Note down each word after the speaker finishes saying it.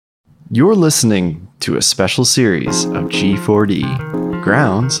You're listening to a special series of G4D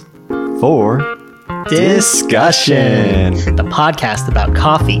Grounds for Discussion, the podcast about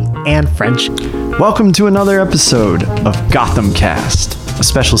coffee and friendship. Welcome to another episode of Gotham Cast, a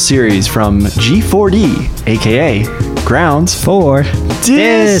special series from G4D, aka Grounds For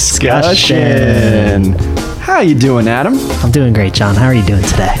Discussion. How you doing, Adam? I'm doing great, John. How are you doing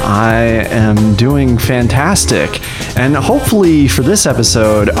today? I am doing fantastic. And hopefully for this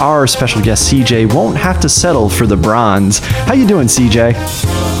episode, our special guest CJ won't have to settle for the bronze. How you doing, CJ?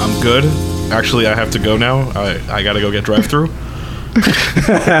 I'm good. Actually, I have to go now. I gotta go get drive-thru.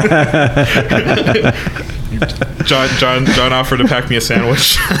 John offered to pack me a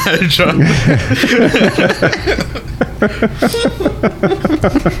sandwich. John.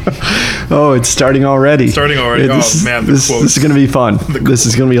 Oh, it's starting already. This is going to be fun. This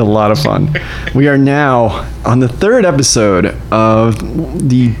is going to be a lot of fun. We are now on the third episode of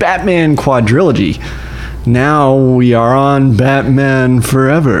the Batman quadrilogy. Now we are on Batman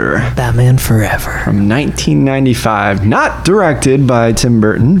Forever. Batman Forever. From 1995. Not directed by Tim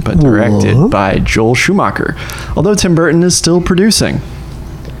Burton, but directed by Joel Schumacher. Although Tim Burton is still producing.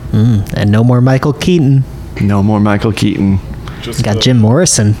 And no more Michael Keaton. No more Michael Keaton. Got Jim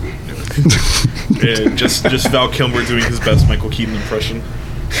Morrison. just Val Kilmer doing his best Michael Keaton impression.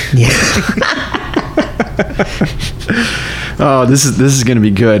 Yeah. Oh, this is going to be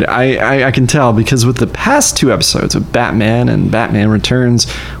good. I can tell because with the past two episodes of Batman and Batman Returns,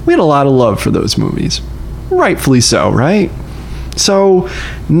 we had a lot of love for those movies. Rightfully so, right? So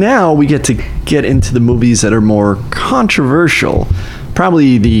now we get to get into the movies that are more controversial.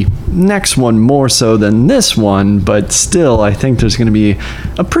 Probably the next one more so than this one, but still, I think there's going to be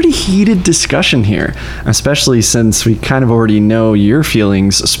a pretty heated discussion here, especially since we kind of already know your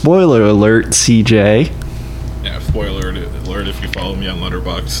feelings. Spoiler alert, CJ. Yeah, spoiler alert if you follow me on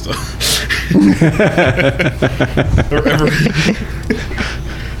Letterboxd.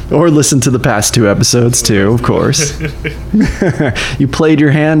 Or listen to the past two episodes too, of course. You played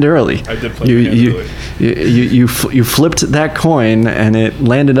your hand early. I did play my hand early. You flipped that coin and it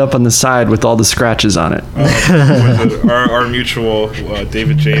landed up on the side with all the scratches on it. Our mutual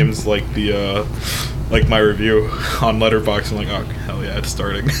David James like my review on Letterboxd. I'm like, oh hell yeah, it's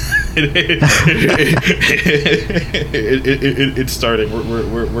starting. It's starting.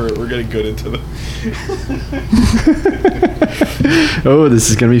 We're getting good into the. Oh, this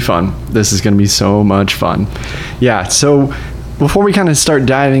is gonna be fun. This is gonna be so much fun. Yeah. So before we kind of start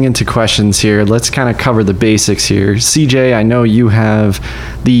diving into questions here, let's kind of cover the basics here. CJ, I know you have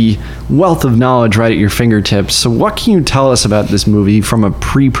the wealth of knowledge right at your fingertips. So what can you tell us about this movie from a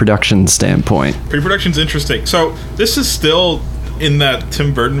pre-production standpoint? Pre-production's interesting. So this is still in that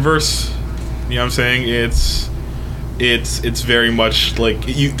Tim Burton verse. You know what I'm saying? It's very much like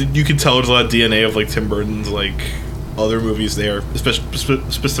you can tell there's a lot of DNA of like Tim Burton's like other movies there,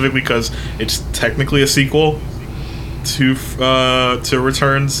 specifically because it's technically a sequel to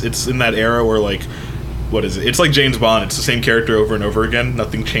Returns. It's in that era where like, what is it? It's like James Bond. It's the same character over and over again.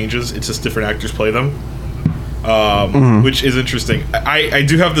 Nothing changes. It's just different actors play them, which is interesting. I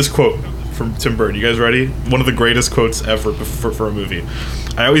do have this quote from Tim Burton. You guys ready? One of the greatest quotes ever for a movie.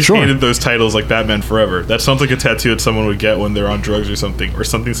 I always hated those titles like Batman Forever. That sounds like a tattoo that someone would get when they're on drugs or something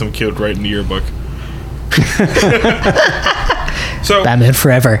some kid would write in the yearbook. So Batman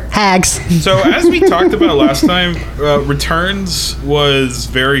Forever. Hags. So as we talked about last time, Returns was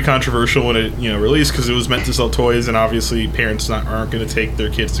very controversial when it released because it was meant to sell toys, and obviously parents aren't going to take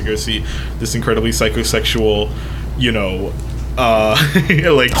their kids to go see this incredibly psychosexual,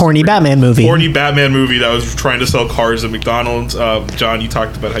 like horny Batman movie that was trying to sell cars at McDonald's. John, you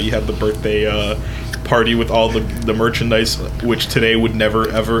talked about how you had the birthday party with all the merchandise, which today would never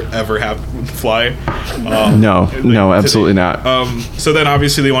ever fly. No, absolutely not. So then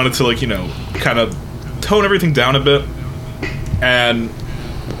obviously they wanted to kind of tone everything down a bit, and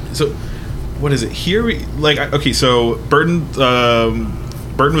so what is it here? So Burton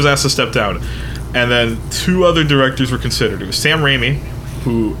was asked to step down, and then two other directors were considered. It was Sam Raimi,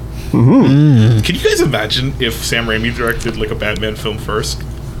 who can you guys imagine if Sam Raimi directed like a Batman film first?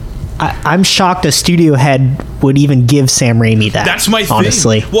 I'm shocked a studio head would even give Sam Raimi that. That's my thing.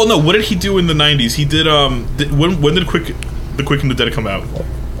 Honestly. Well, no. What did he do in the 90s? He did. When did Quick and the Dead come out?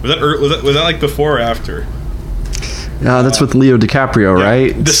 Was that like before or after? That's with Leo DiCaprio,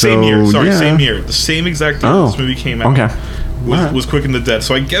 right? Same year. Same year. The same exact year this movie came out. Okay. Was Quick and the Dead.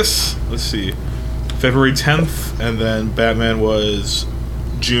 So I guess let's see, February 10th, and then Batman was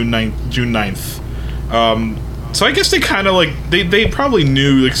June 9th. So I guess they kind of they probably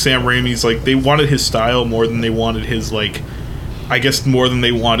knew Sam Raimi's they wanted his style more than they wanted his I guess more than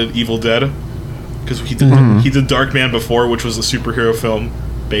they wanted Evil Dead, because he did Dark Man before, which was a superhero film,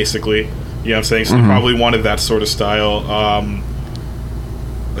 basically. You know what I'm saying? So they probably wanted that sort of style.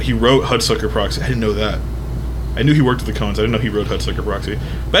 He wrote Hudsucker Proxy. I didn't know that. I knew he worked with the Coens. I didn't know he wrote Hudsucker Proxy.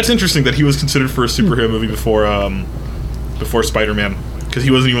 That's interesting that he was considered for a superhero movie before Spider-Man, because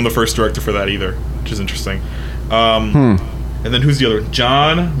he wasn't even the first director for that either, which is interesting. And then who's the other?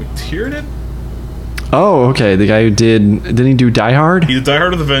 John McTiernan? Oh, okay. The guy who didn't he do Die Hard? He did Die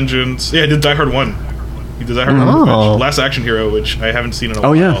Hard with a Vengeance. Yeah, he did Die Hard 1. He did Die Hard with a Vengeance. Last Action Hero, which I haven't seen in a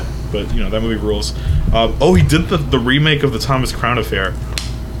while. Yeah. But, you know, that movie rules. He did the remake of the Thomas Crown Affair.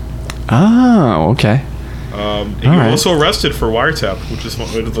 Oh, okay. And he was also arrested for wiretap, which is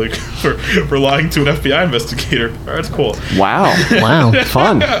like for lying to an FBI investigator. That's cool. Wow. Wow.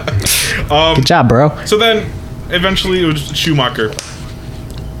 Fun. Good job, bro. So then, eventually, it was Schumacher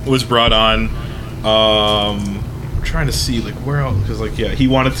was brought on. I'm trying to see like where else, because like he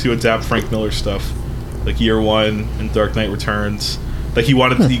wanted to adapt Frank Miller stuff, like Year One and Dark Knight Returns. Like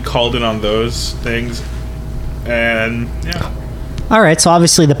he called in on those things, and yeah. All right, so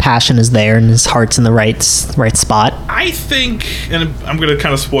obviously the passion is there and his heart's in the right spot. I think, and I'm going to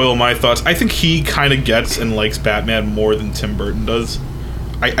kind of spoil my thoughts, I think he kind of gets and likes Batman more than Tim Burton does.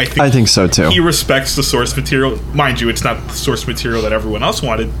 I think so too. He respects the source material. Mind you, it's not the source material that everyone else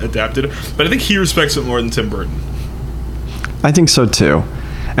wanted adapted, but I think he respects it more than Tim Burton. I think so too.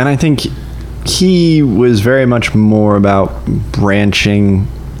 And I think he was very much more about branching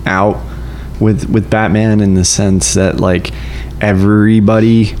out with Batman, in the sense that like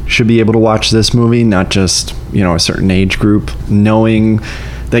everybody should be able to watch this movie, not just, you know, a certain age group, knowing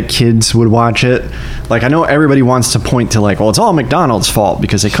that kids would watch it. Like, I know everybody wants to point to like, well, it's all McDonald's fault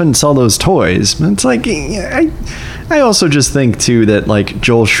because they couldn't sell those toys. But it's like, I also just think too that like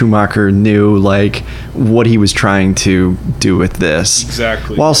Joel Schumacher knew like what he was trying to do with this.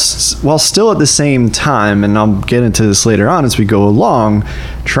 Exactly. While still at the same time, and I'll get into this later on as we go along,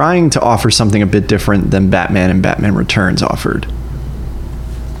 trying to offer something a bit different than Batman and Batman Returns offered.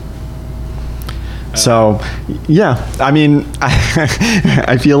 So, yeah, I mean,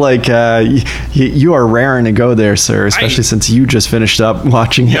 I feel like you are raring to go there, sir, especially since you just finished up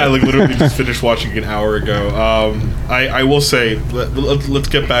watching it. Yeah, like literally just finished watching it an hour ago. I will say, let's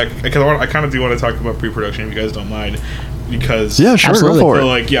get back. I kind of do want to talk about pre-production, if you guys don't mind. Because yeah, sure, go for it.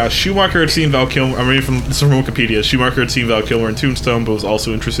 Like, yeah, Schumacher had seen Val Kilmer. I mean, this is from Wikipedia. Schumacher had seen Val Kilmer in Tombstone, but was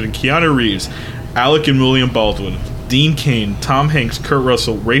also interested in Keanu Reeves, Alec and William Baldwin, Dean Cain, Tom Hanks, Kurt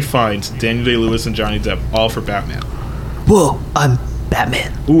Russell, Ray Fiennes, Daniel Day-Lewis, and Johnny Depp, all for Batman. Whoa, I'm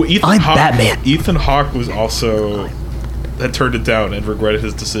Batman. Ooh, I'm Batman. Ethan Hawke was also had turned it down and regretted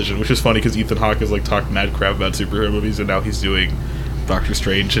his decision, which is funny because Ethan Hawke has like talked mad crap about superhero movies, and now he's doing Doctor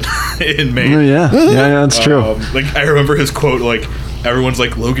Strange in May. Oh, yeah, that's true. Like, I remember his quote, like, everyone's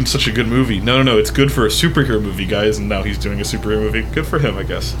like, Logan's such a good movie. No, it's good for a superhero movie, guys, and now he's doing a superhero movie. Good for him, I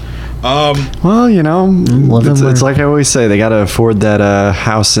guess. Well, you know, it's like I always say, they gotta afford that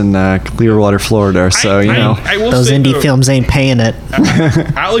house in Clearwater, Florida, so, you know. I will those say, indie though, films ain't paying it.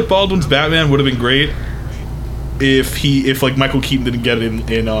 Alec Baldwin's Batman would have been great if like Michael Keaton didn't get it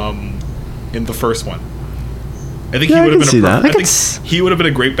in the first one. I think he would have been I think he would have been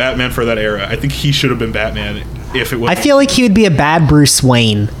a great Batman for that era. I think he should have been Batman if it was. I feel like he would be a bad Bruce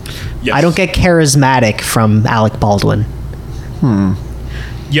Wayne. Yes. I don't get charismatic from Alec Baldwin.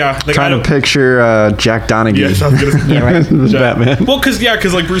 Yeah, like, trying to picture Jack Donaghy. Yes, I was gonna say, yeah, right. Batman. Well,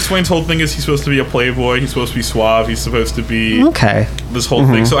 because like Bruce Wayne's whole thing is he's supposed to be a playboy. He's supposed to be suave. He's supposed to be this whole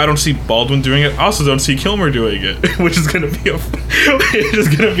thing. So I don't see Baldwin doing it. I also don't see Kilmer doing it, which is gonna be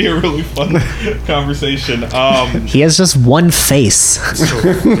a really fun conversation. He has just one face.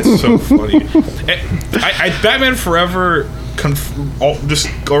 It's so funny. Batman Forever just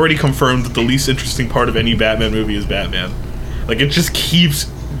already confirmed that the least interesting part of any Batman movie is Batman. Like, it just keeps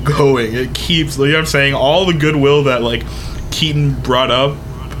going. It keeps, you know what I'm saying? All the goodwill that, like, Keaton brought up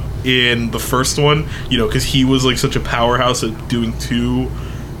in the first one, you know, because he was, like, such a powerhouse at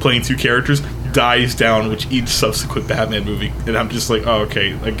playing two characters, dies down with each subsequent Batman movie. And I'm just like, oh,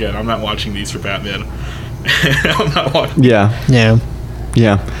 okay, again, I'm not watching these for Batman. I'm not watching. Yeah.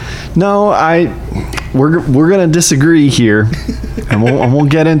 No, we're gonna disagree here, and we'll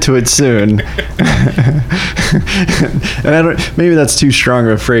get into it soon. And maybe that's too strong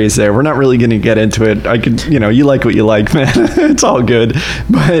of a phrase there. We're not really gonna get into it. I could, you know, you like what you like, man. It's all good.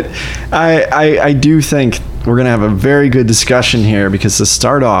 But I do think we're gonna have a very good discussion here, because to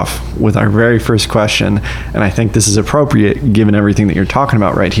start off with our very first question, and I think this is appropriate given everything that you're talking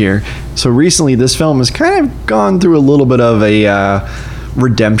about right here. So recently, this film has kind of gone through a little bit of a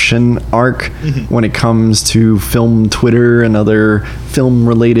redemption arc when it comes to film Twitter and other film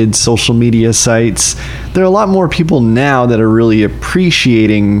related social media sites. There are a lot more people now that are really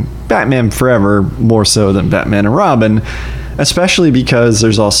appreciating Batman Forever more so than Batman and Robin, especially because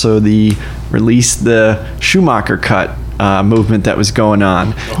there's also the Schumacher cut movement that was going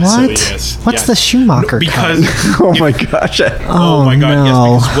on. What? yes. What's the Schumacher Because Oh my gosh. oh my god, no.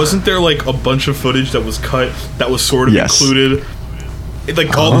 yes, because wasn't there like a bunch of footage that was cut that was sort of Yes. included?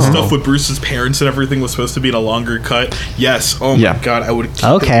 Like all the stuff with Bruce's parents and everything was supposed to be in a longer cut. Yes. Oh my Yeah. god, I would.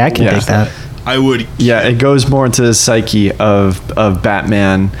 Okay, I can Yeah. dig that. I would. Yeah, it goes more into the psyche of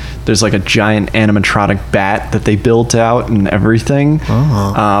Batman. There's like a giant animatronic bat that they built out and everything.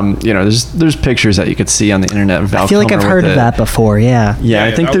 You know, there's pictures that you could see on the internet of Val I feel like Kilmer I've heard with of it. that before. Yeah. Yeah, I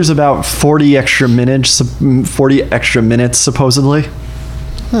Yeah, think that there's about 40 extra minutes supposedly.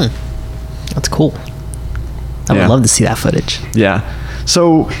 That's cool. I would Yeah. love to see that footage. Yeah.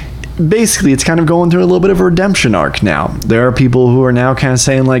 So basically, it's kind of going through a little bit of a redemption arc now. There are people who are now kind of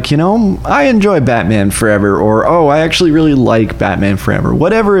saying, like, you know, I enjoy Batman Forever, or, oh, I actually really like Batman Forever.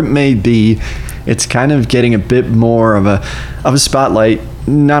 Whatever it may be, it's kind of getting a bit more of a spotlight,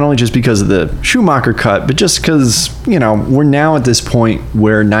 not only just because of the Schumacher cut, but just because, you know, we're now at this point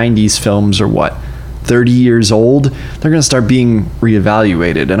where 90s films are, what, 30 years old? They're going to start being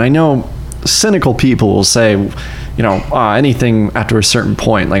reevaluated. And I know cynical people will say, you know, anything after a certain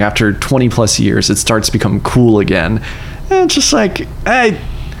point, like after 20 plus years, it starts to become cool again. And it's just like, I'm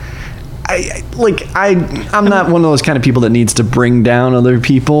not one of those kind of people that needs to bring down other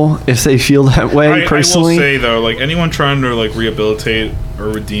people if they feel that way, personally. I will say though, like anyone trying to like rehabilitate or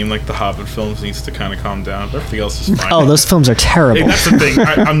redeem like the Hobbit films needs to kind of calm down. Everything else is fine. Oh, those films are terrible. Hey, that's the thing.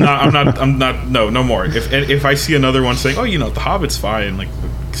 I'm not. No more. If I see another one saying, oh, you know, the Hobbit's fine, like,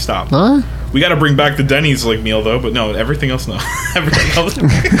 stop. Huh? We got to bring back the Denny's like meal though, but no, everything else no. Everything else.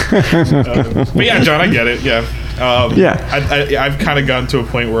 But yeah, John, I get it. Yeah. Yeah. I've kind of gotten to a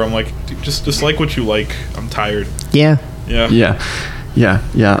point where I'm like, dude, just like what you like. I'm tired. Yeah. Yeah. Yeah.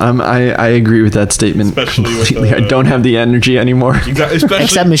 I agree with that statement Especially with completely. the- I don't have the energy anymore. Especially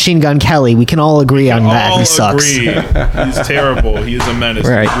Except Machine Gun Kelly. We can all agree on that. all He sucks. agree. He's terrible. He is a menace.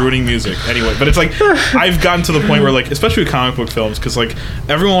 Right. He's ruining music. Anyway, but it's like I've gotten to the point where, like, especially with comic book films, because like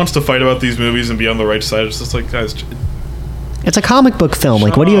everyone wants to fight about these movies and be on the right side. It's just like, guys, It's a comic book film.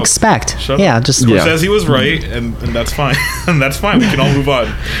 Like, Shut what do you up. expect? Shut yeah, up. just Yeah. says he was right, and that's fine. And that's fine. We can all move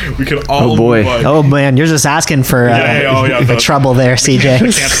on. We can all Oh, boy. move on. Oh man, you're just asking for the trouble there, CJ.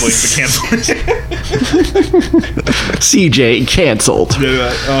 The canceling. CJ canceled.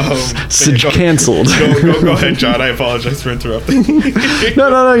 Canceled. Go ahead, John. I apologize for interrupting.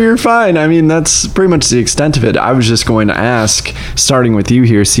 No, you're fine. I mean, that's pretty much the extent of it. I was just going to ask, starting with you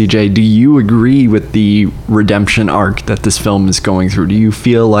here, CJ, do you agree with the redemption arc that this film is going through? Do you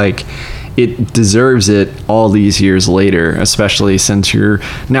feel like it deserves it all these years later, especially since you're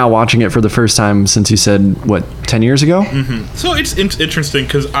now watching it for the first time since you said, what, 10 years ago? So it's interesting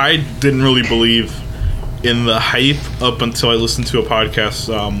because I didn't really believe in the hype up until I listened to a podcast,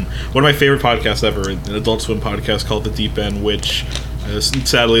 one of my favorite podcasts ever, an Adult Swim podcast called The Deep End, which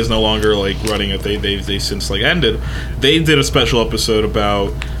sadly is no longer like running it. They since like ended. They did a special episode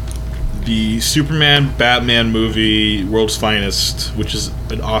about the Superman Batman movie World's Finest, which is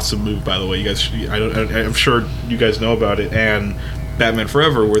an awesome movie, by the way. You guys, I'm sure you guys know about it, and Batman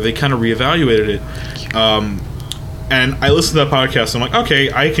Forever, where they kind of reevaluated it. And I listened to that podcast. I'm like,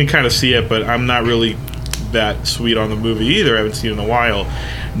 okay, I can kind of see it, but I'm not really that sweet on the movie either. I haven't seen it in a while.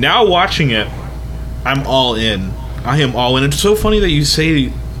 Now watching it, I'm all in. I am all in. It's so funny that you say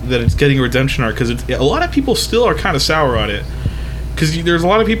that it's getting a redemption arc, because a lot of people still are kind of sour on it. Because there's a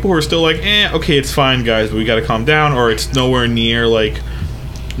lot of people who are still like, okay, it's fine, guys, but we got to calm down, or it's nowhere near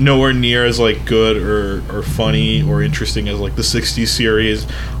as like good or funny or interesting as like the '60s series,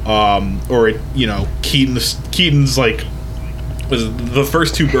 or it, you know, Keaton's like the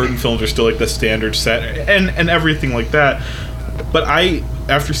first two Burton films are still like the standard set and everything like that. But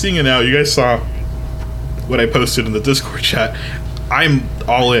after seeing it now, you guys saw what I posted in the Discord chat. I'm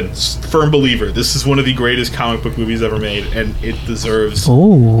all in, firm believer. This is one of the greatest comic book movies ever made, and it deserves.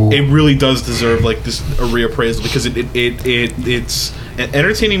 Ooh. It really does deserve like this a reappraisal, because it's an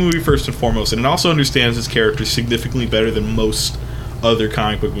entertaining movie first and foremost, and it also understands its characters significantly better than most other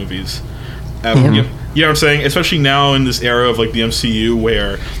comic book movies. You know what I'm saying? Especially now in this era of like the MCU,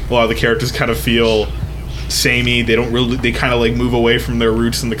 where a lot of the characters kind of feel samey. They kind of like move away from their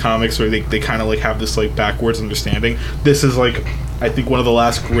roots in the comics, or they kind of like have this like backwards understanding. This is like, I think, one of the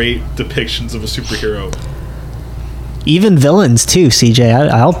last great depictions of a superhero. Even villains too, CJ.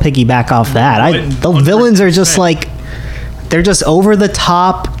 I'll piggyback off that. The villains are just like they're just over the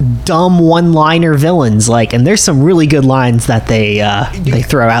top, dumb one-liner villains. Like, and there's some really good lines that they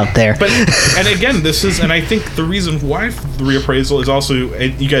throw out there. But and again, and I think the reason why the reappraisal is also,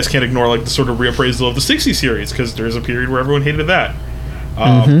 and you guys can't ignore like the sort of reappraisal of the 60s series, because there's a period where everyone hated that.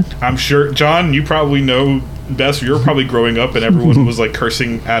 I'm sure, John, you probably know best. You're probably growing up and everyone was like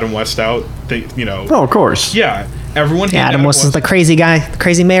cursing Adam West out. Oh, of course. Yeah, everyone hated Adam West is the crazy guy, the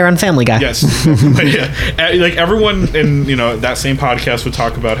crazy mayor on Family Guy. Yes. Yeah. Like everyone in that same podcast would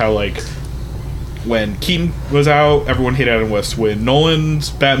talk about how like when Keaton was out, everyone hated Adam West. When Nolan's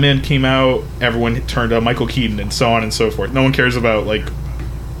Batman came out, everyone turned on Michael Keaton, and so on and so forth. No one cares about like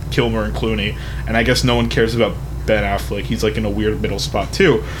Kilmer and Clooney, and I guess no one cares about Ben Affleck. He's like in a weird middle spot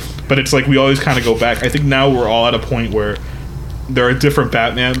too. But it's like we always kind of go back. I think now we're all at a point where there are different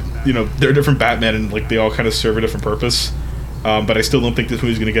Batman. There are different Batman, and like they all kind of serve a different purpose. But I still don't think this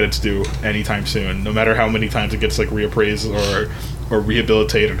movie's going to get its due anytime soon, no matter how many times it gets like reappraised or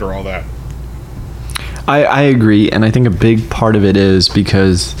rehabilitated or all that. I agree, and I think a big part of it is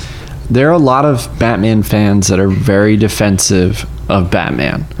because there are a lot of Batman fans that are very defensive of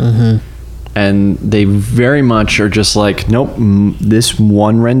Batman. Mm-hmm. And they very much are just like, nope, this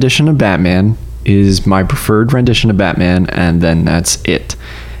one rendition of Batman is my preferred rendition of Batman, and then that's it.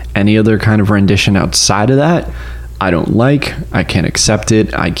 Any other kind of rendition outside of that, I don't like, I can't accept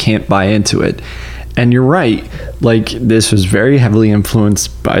it, I can't buy into it. And you're right, like, this was very heavily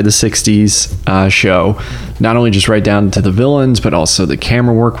influenced by the 60s show, not only just right down to the villains, but also the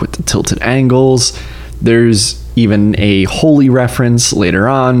camera work with the tilted angles. There's even a holy reference later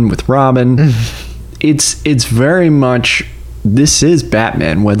on with Robin. It's very much, this is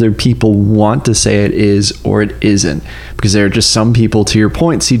Batman, whether people want to say it is or it isn't, because there are just some people, to your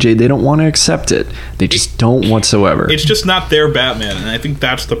point, CJ, they don't want to accept it. They just don't whatsoever. It's just not their Batman, and I think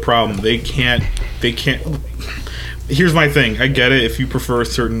that's the problem. They can't. Here's my thing. I get it if you prefer a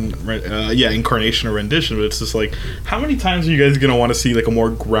certain incarnation or rendition, but it's just like, how many times are you guys gonna want to see like a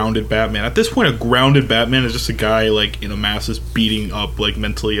more grounded Batman? At this point, a grounded Batman is just a guy like in a masses beating up like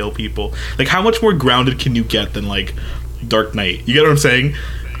mentally ill people. Like, how much more grounded can you get than like Dark Knight? You get what I'm saying?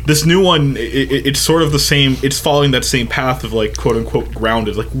 This new one, it's sort of the same. It's following that same path of like quote unquote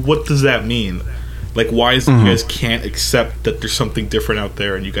grounded. Like, what does that mean? Like, why is it you guys can't accept that there's something different out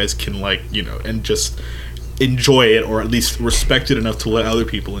there, and you guys can like and just enjoy it, or at least respect it enough to let other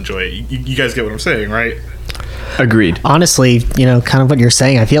people enjoy it? You guys get what I'm saying, right? Agreed. Honestly, kind of what you're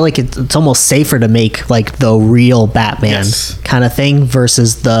saying, I feel like it's almost safer to make like the real Batman kind of thing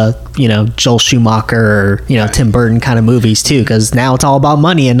versus the Joel Schumacher or Tim Burton kind of movies too, because now it's all about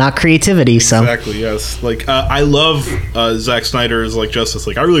money and not creativity. Exactly. Yes. Like I love Zack Snyder's like Justice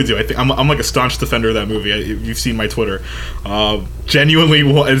League. I really do. I think I'm like a staunch defender of that movie. You've seen my Twitter. Genuinely,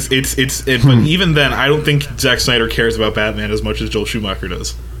 it's but even then, I don't think Zack Snyder cares about Batman as much as Joel Schumacher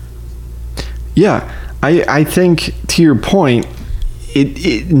does. Yeah. I think, to your point,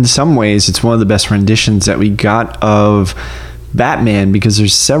 it in some ways it's one of the best renditions that we got of Batman, because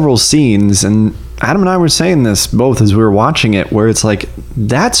there's several scenes, and Adam and I were saying this both as we were watching it, where it's like,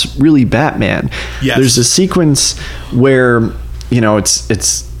 that's really Batman. Yes. There's a sequence where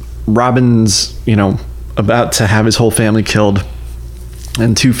it's Robin's about to have his whole family killed,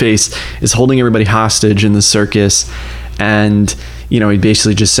 and Two-Face is holding everybody hostage in the circus, and he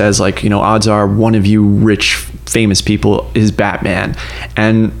basically just says like, odds are one of you rich famous people is Batman.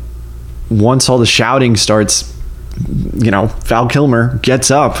 And once all the shouting starts, Val Kilmer gets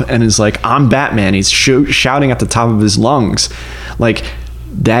up and is like, I'm Batman. He's shouting at the top of his lungs. Like,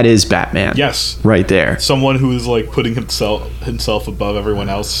 that is Batman. Yes. Right there. Someone who is like putting himself above everyone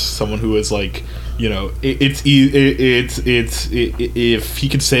else. Someone who is like, if he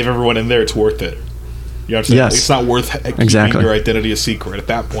could save everyone in there, it's worth it. You know what I'm saying? Yes. It's not worth keeping your identity a secret at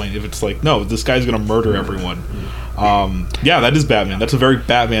that point. If it's like, no, this guy's going to murder everyone. That is Batman. That's a very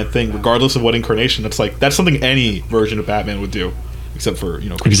Batman thing, regardless of what incarnation. That's something any version of Batman would do, except for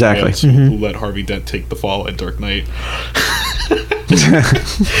Christian exactly Bale, who let Harvey Dent take the fall in Dark Knight.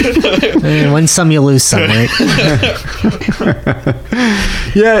 Win some, you lose some, right?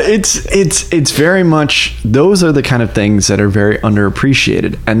 Yeah, it's very much, those are the kind of things that are very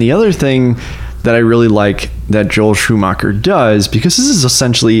underappreciated. And the other thing that I really like that Joel Schumacher does, because this is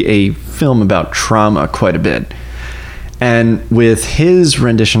essentially a film about trauma quite a bit, and with his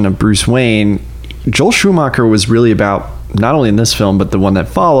rendition of Bruce Wayne, Joel Schumacher was really about, not only in this film but the one that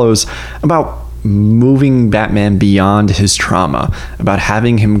follows, about moving Batman beyond his trauma, about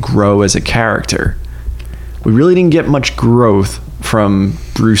having him grow as a character. We really didn't get much growth from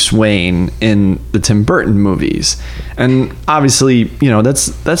Bruce Wayne in the Tim Burton movies, and obviously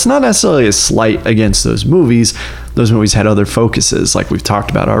that's not necessarily a slight against those movies. those movies had other focuses, like we've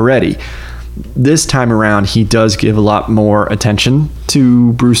talked about already. This time around, he does give a lot more attention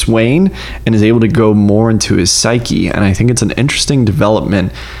to Bruce Wayne and is able to go more into his psyche. And I think it's an interesting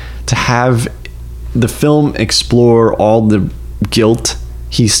development to have the film explore all the guilt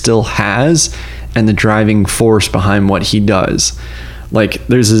he still has and the driving force behind what he does. Like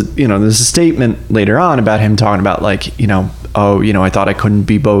there's a statement later on about him talking about like, I thought I couldn't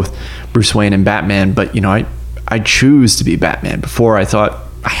be both Bruce Wayne and Batman, but I choose to be Batman. Before I thought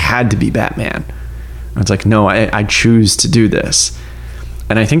I had to be Batman. And it's like, no, I choose to do this.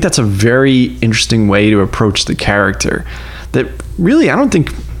 And I think that's a very interesting way to approach the character that really,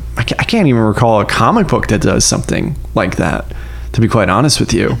 I can't even recall a comic book that does something like that, to be quite honest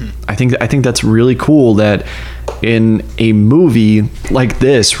with you. I think that's really cool that in a movie like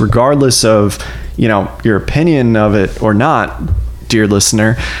this, regardless of, your opinion of it or not, dear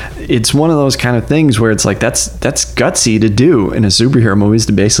listener, it's one of those kind of things where it's like that's gutsy to do in a superhero movies,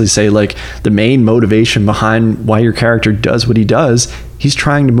 to basically say like the main motivation behind why your character does what he does, he's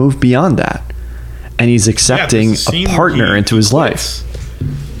trying to move beyond that, and he's accepting a partner into his life.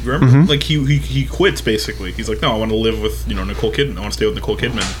 Remember, like he quits basically. He's like, no, I want to live with Nicole Kidman. I want to stay with Nicole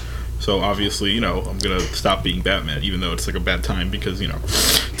Kidman. So obviously, I'm gonna stop being Batman, even though it's like a bad time because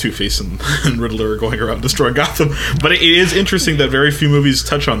Two-Face and Riddler are going around destroying Gotham. But it is interesting that very few movies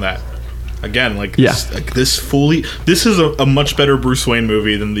touch on that. Again, this is a much better Bruce Wayne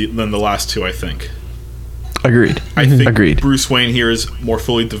movie than the last two, I think. Agreed. I think Agreed. Bruce Wayne here is more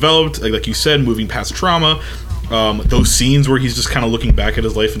fully developed, like you said, moving past trauma. Those scenes where he's just kind of looking back at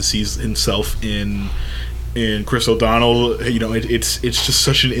his life and sees himself in Chris O'Donnell, it's just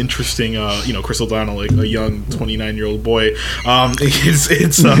such an interesting, Chris O'Donnell, like a young 29-year-old boy. I think he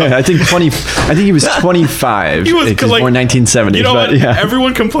was 25. He was more 1970s.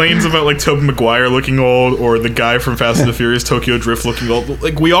 Everyone complains about like Tobey Maguire looking old or the guy from Fast and the Furious Tokyo Drift looking old.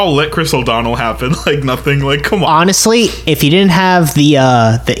 Like we all let Chris O'Donnell happen. Like nothing. Like come on. Honestly, if he didn't have the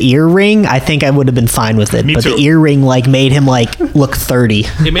earring, I think I would have been fine with it. But the earring like made him like look 30.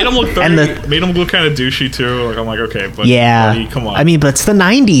 It made him look 30. And made him look kind of douchey too. Like I'm like, okay, but yeah, buddy, come on. I mean, but it's the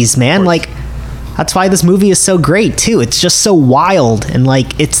 90s, man. Like that's why this movie is so great too. It's just so wild, and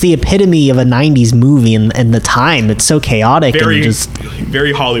like it's the epitome of a 90s movie and the time. It's so chaotic and just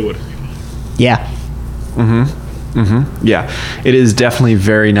very Hollywood. Yeah. Yeah, it is definitely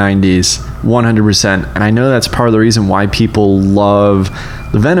very 90s, 100%. And I know that's part of the reason why people love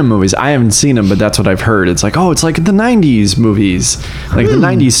the Venom movies. I haven't seen them, but that's what I've heard. It's like, oh, it's like the 90s movies, like the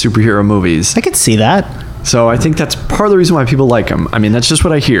 90s superhero movies. I could see that. So I think that's part of the reason why people like them. I mean, that's just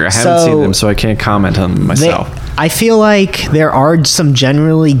what I hear. I haven't seen them, so I can't comment on them myself. I feel like there are some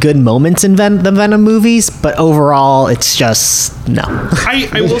generally good moments in the Venom movies, but overall, it's just no.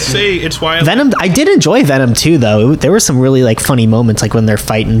 I will say it's why Venom. I did enjoy Venom too, though. There were some really like funny moments, like when they're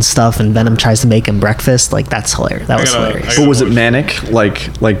fighting stuff, and Venom tries to make him breakfast. Like that's hilarious. That was hilarious. But was it manic,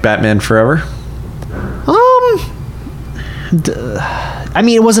 like Batman Forever? I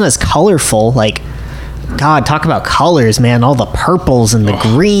mean, it wasn't as colorful. Like, God, talk about colors, man. All the purples and the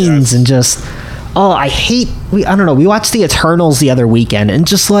greens and just, I don't know. We watched the Eternals the other weekend and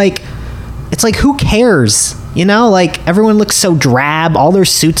just like, it's like, who cares? Like everyone looks so drab. All their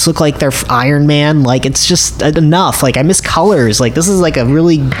suits look like they're Iron Man. Like it's just enough. Like I miss colors. Like this is like a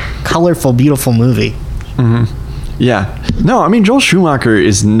really colorful, beautiful movie. Yeah. No, I mean, Joel Schumacher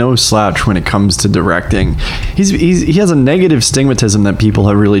is no slouch when it comes to directing. He has a negative stigmatism that people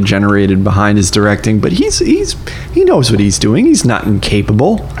have really generated behind his directing, but he knows what he's doing. He's not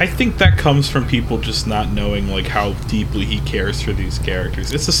incapable. I think that comes from people just not knowing like how deeply he cares for these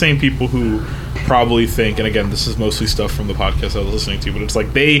characters. It's the same people who probably think, and again, this is mostly stuff from the podcast I was listening to, but it's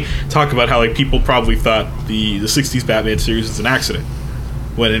like they talk about how like people probably thought the 60s Batman series was an accident.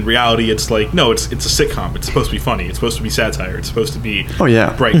 When in reality, it's like, no, it's a sitcom. It's supposed to be funny. It's supposed to be satire. It's supposed to be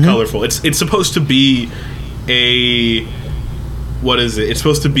bright, colorful. It's supposed to be it's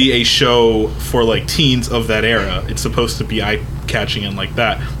supposed to be a show for like teens of that era. It's supposed to be eye-catching and like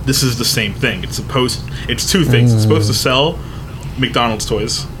that. This is the same thing. It's two things. It's supposed to sell McDonald's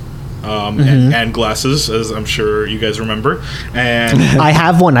toys. And glasses, as I'm sure you guys remember. And I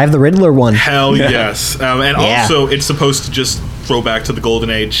have one. I have the Riddler one. Hell yes. Also, it's supposed to just throw back to the Golden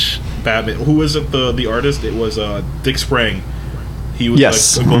Age Batman. Who was it? The artist? It was Dick Sprang. He was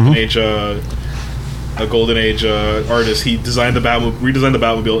like a Golden Age artist. He designed redesigned the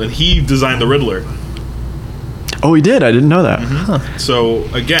Batmobile, and he designed the Riddler. Oh, he did? I didn't know that. Huh. So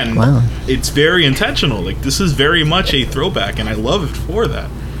again, it's very intentional. Like this is very much a throwback, and I love it for that.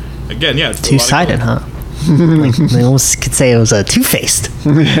 Again, yeah, it's two-sided, huh? Like, they almost could say it was a two-faced.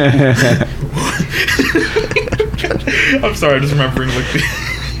 I'm sorry, just remembering like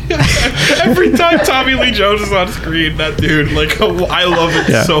every time Tommy Lee Jones is on screen, that dude, like, I love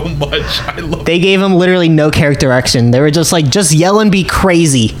it so much. I love. They gave him literally no character direction. They were just like, just yell and be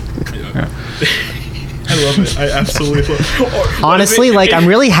crazy. Yeah. I love it. I absolutely love it. Honestly, like, I'm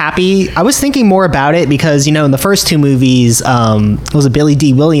really happy. I was thinking more about it because, you know, in the first two movies, was it Billy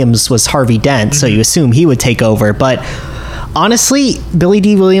D. Williams was Harvey Dent, so you assume he would take over. But honestly, Billy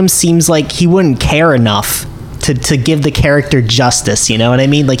D. Williams seems like he wouldn't care enough to give the character justice, you know what I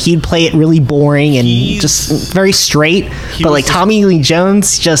mean? Like, he'd play it really boring and just very straight, but like Tommy Lee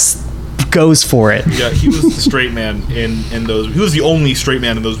Jones just goes for it. Yeah, he was the straight man in those. He was the only straight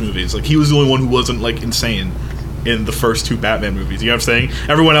man in those movies. Like, he was the only one who wasn't like insane in the first two Batman movies. You know what I'm saying?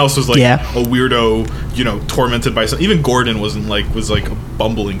 Everyone else was like a weirdo, you know, tormented by something. Even Gordon was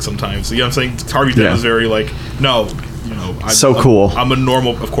bumbling sometimes. You know what I'm saying? Harvey Dent was very like, no, you know, cool. I'm a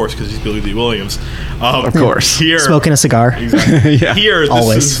normal, of course, because he's Billy D. Williams. Of course. Here, smoking a cigar. Exactly. Yeah. Here,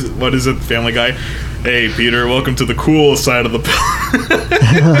 always. this is, what is it, Family Guy? Hey, Peter, welcome to the cool side of the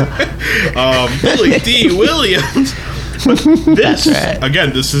Billy D. Williams. But this,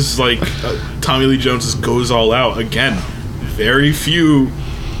 again, this is like Tommy Lee Jones goes all out. Again, very few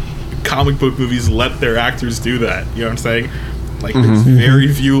comic book movies let their actors do that. You know what I'm saying? Like, there's very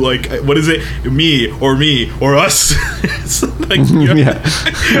few, like, what is it? Me or us. It's like, you know,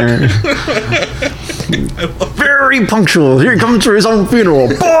 very punctual. Here comes for his own funeral.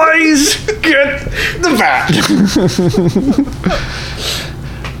 Boys, get the bat.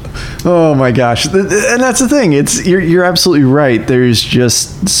 Oh my gosh. And that's the thing. You're absolutely right. There's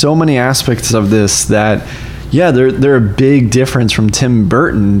just so many aspects of this that, yeah, they're a big difference from Tim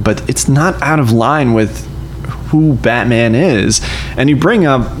Burton, but it's not out of line with who Batman is. And you bring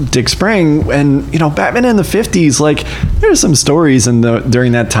up Dick Sprang, and, you know, Batman in the 50s, like, there's some stories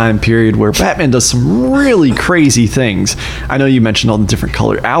during that time period where Batman does some really crazy things. I know you mentioned all the different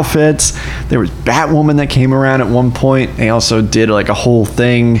colored outfits. There was Batwoman that came around at one point. They also did like a whole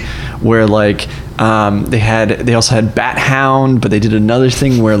thing where like they also had Bat Hound, but they did another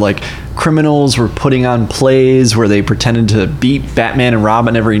thing where like criminals were putting on plays where they pretended to beat Batman and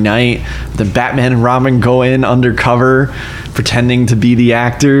Robin every night. Then Batman and Robin go in undercover pretending to be the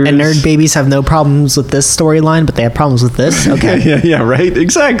actors. And nerd babies have no problems with this storyline, but they have problems with this. Okay. yeah, right.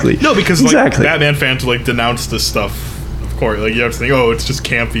 Exactly. No, because like Batman fans like denounce this stuff. Of course, like you have to think, oh, it's just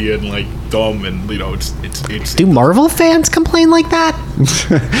campy and like dumb, and you know, it's. Do Marvel fans complain like that?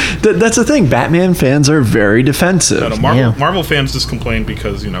 That's the thing. Batman fans are very defensive. No, Marvel fans just complain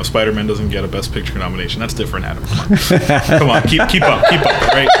because, you know, Spider-Man doesn't get a Best Picture nomination. That's different, Adam. Come on, keep up,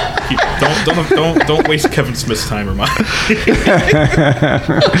 right? Don't waste Kevin Smith's time or mine.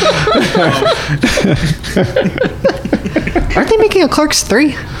 Aren't they making a Clerks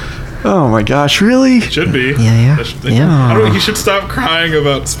 3? Oh my gosh, really? Should be. Yeah. I don't know, you should stop crying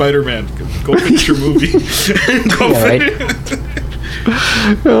about Spider-Man. Go finish your movie.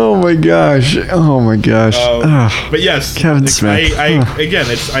 Oh my gosh. But yes, Kevin Smith.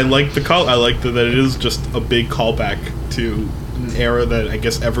 I like the call. I like that it is just a big callback to an era that I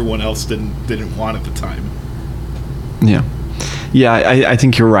guess everyone else didn't want at the time. Yeah, I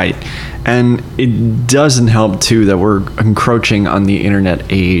think you're right. And it doesn't help, too, that we're encroaching on the internet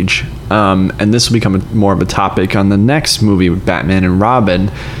age. And this will become more of a topic on the next movie, Batman and Robin,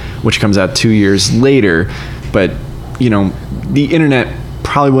 which comes out 2 years later. But, you know, the internet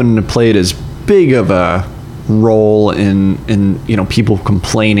probably wouldn't have played as big of a role in you know, people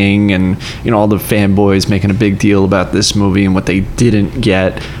complaining and, you know, all the fanboys making a big deal about this movie and what they didn't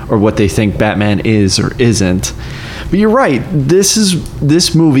get or what they think Batman is or isn't. But you're right.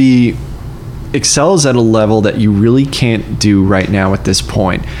 This movie excels at a level that you really can't do right now at this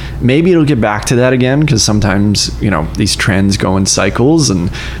point. Maybe it'll get back to that again because sometimes, you know, these trends go in cycles, and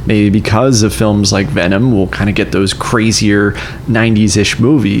maybe because of films like Venom, we'll kind of get those crazier 90s-ish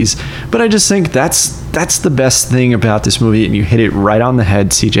movies. But I just think that's the best thing about this movie, and you hit it right on the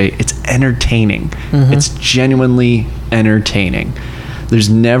head, CJ. It's entertaining. It's genuinely entertaining. There's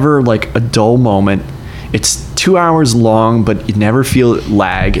never like a dull moment. It's 2 hours long, but you never feel it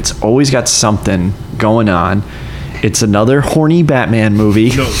lag. It's always got something going on. It's another horny Batman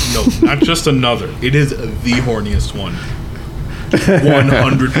movie. No, not just another. It is the horniest one.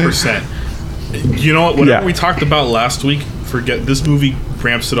 100%. You know what? Whatever we talked about last week, forget. This movie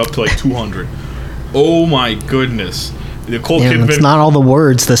ramps it up to like 200. Oh my goodness. Nicole Kidman. It's not all the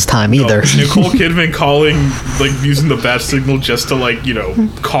words this time either. Nicole Kidman calling, like, using the bat signal just to, like, you know,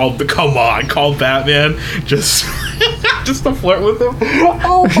 call Batman just to flirt with him.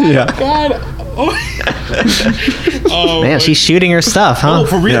 Oh my god. Oh, Man, she's shooting her stuff, huh? oh,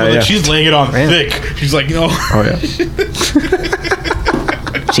 for real. Yeah, like, yeah. she's laying it on Man. thick. She's like, no. Oh yeah.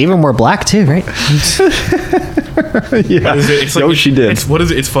 She even wore black too, right? Yeah. Is it? It's like, No, she did. It's, what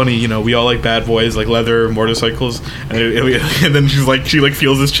is it? It's funny, you know. We all like bad boys, like leather motorcycles, and, and then she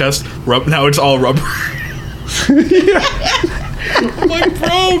feels his chest. Now it's all rubber. I'm like,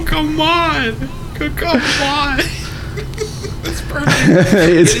 bro, come on, come on. That's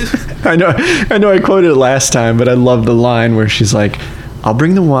perfect. I know I quoted it last time, but I love the line where she's like, I'll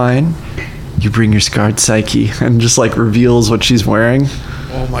bring the wine, you bring your scarred psyche, and just like reveals what she's wearing.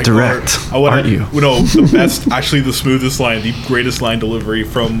 Oh my Direct, god! aren't you? No, the best, actually, the smoothest line, the greatest line delivery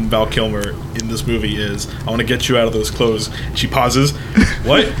from Val Kilmer in this movie is, "I want to get you out of those clothes." She pauses,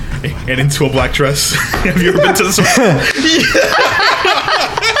 what? And into a black dress. Have you ever been to the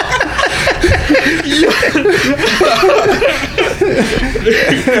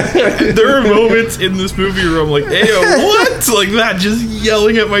There are moments in this movie where I'm like, "Ayo, what?" Like that, just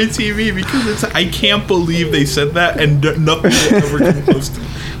yelling at my TV because I can't believe they said that, and nothing will ever come close to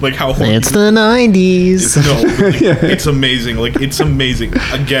like how horny It's the 90s. it's amazing. Like it's amazing.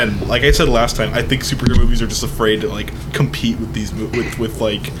 Again, like I said last time, I think superhero movies are just afraid to like compete with these with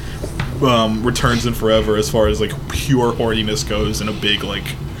like Returns and Forever as far as like pure horniness goes in a big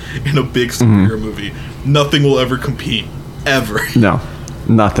superhero movie. Nothing will ever compete ever. No,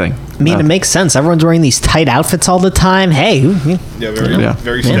 nothing. I mean, it makes sense. Everyone's wearing these tight outfits all the time. Hey, Yeah, Yeah.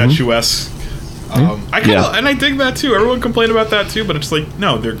 very statuesque. And I dig that too. Everyone complained about that too, but it's like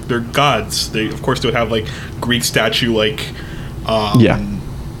no, they're gods. They of course would have like Greek statue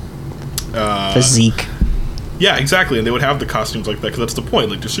physique. Yeah, exactly, and they would have the costumes like that because that's the point.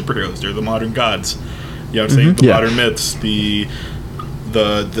 Like they're superheroes. They're the modern gods. You know what I'm saying? The modern myths.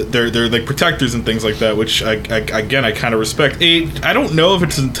 They're like protectors and things like that, which I kind of respect. I don't know if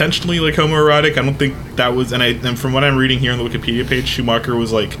it's intentionally like homoerotic. I don't think that was, and from what I'm reading here on the Wikipedia page, Schumacher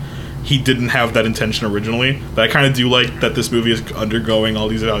was like he didn't have that intention originally. But I kind of do like that this movie is undergoing all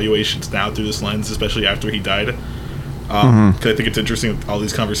these evaluations now through this lens, especially after he died. Because I think it's interesting that all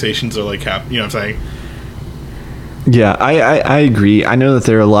these conversations are like you know what I'm saying. Yeah, I agree. I know that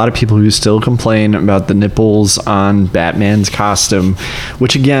there are a lot of people who still complain about the nipples on Batman's costume,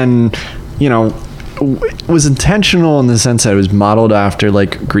 which again, you know, was intentional in the sense that it was modeled after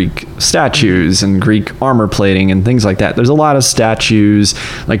like Greek statues and Greek armor plating and things like that. There's a lot of statues.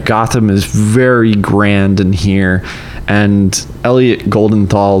 Like Gotham is very grand in here, and Elliot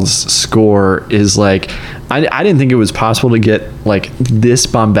Goldenthal's score is like, I didn't think it was possible to get like this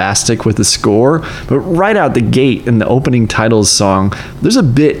bombastic with the score, but right out the gate in the opening titles song, there's a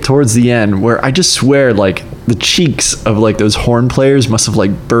bit towards the end where I just swear like the cheeks of like those horn players must have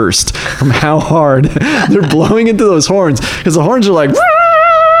like burst from how hard they're blowing into those horns, because the horns are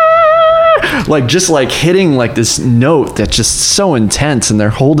like just like hitting like this note that's just so intense, and they're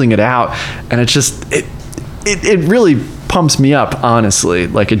holding it out, and it's just it really pumps me up, honestly.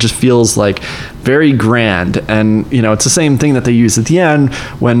 Like it just feels like very grand, and you know, it's the same thing that they use at the end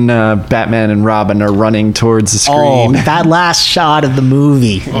when Batman and Robin are running towards the screen. Oh, that last shot of the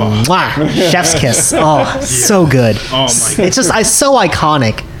movie. Mwah. Chef's kiss. Oh, so good. Oh my god. It's just so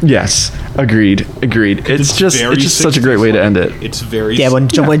iconic. Yes, agreed. It's just such a great way to end it. It's very Yeah, when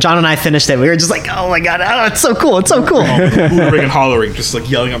John and I finished it, we were just like, oh my god, it's so cool. It's so cool. hoovering and hollering, just like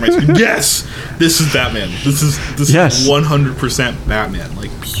yelling at my screen. Yes, this is Batman. This is 100% Batman.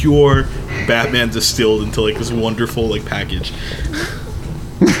 Like pure Batman distilled into like this wonderful like package.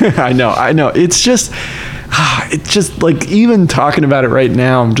 I know. It's just like, even talking about it right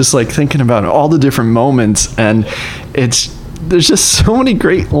now, I'm just like thinking about all the different moments, and there's just so many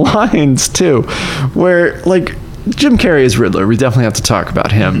great lines too, where like Jim Carrey as Riddler, we definitely have to talk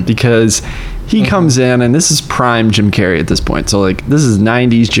about him, because he comes in, and this is prime Jim Carrey at this point. So like this is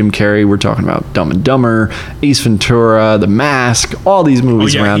 90s Jim Carrey. We're talking about Dumb and Dumber, Ace Ventura, The Mask, all these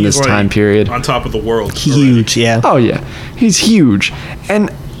movies around this time period. On top of the world. Huge, yeah. Oh yeah, he's huge. And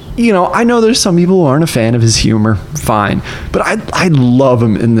you know, I know there's some people who aren't a fan of his humor, fine, but I love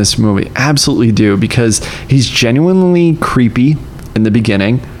him in this movie, absolutely do, because he's genuinely creepy in the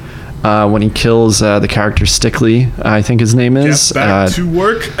beginning. When he kills the character Stickley, I think his name is. Get back to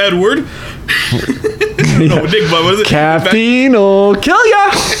work, Edward. No, Nick, what is it? Caffeine will kill ya.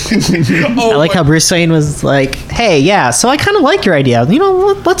 I like how Bruce Wayne was like, hey, yeah, so I kind of like your idea. You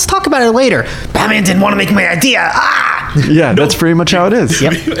know, let's talk about it later. Batman didn't want to make my idea. Ah! Yeah, that's pretty much how it is.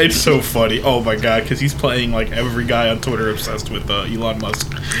 Yep. It's so funny. Oh my god, because he's playing like every guy on Twitter obsessed with Elon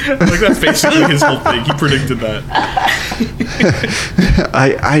Musk. Like that's basically his whole thing. He predicted that.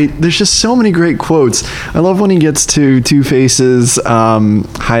 There's just so many great quotes. I love when he gets to Two-Face's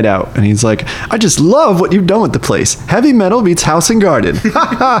hideout and he's like, "I just love what you've done with the place. Heavy metal meets house and garden."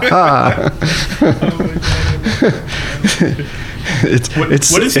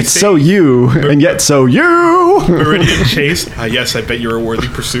 It's so you, and yet so you. Meridian Chase. Yes, I bet you're a worthy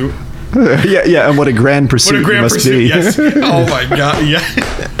pursuit. Yeah, and what a grand pursuit What a grand must pursuit. be. Yes. Oh my god. Yeah.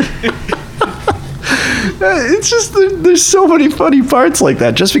 It's just there's so many funny parts like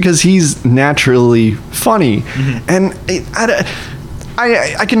that, just because he's naturally funny, and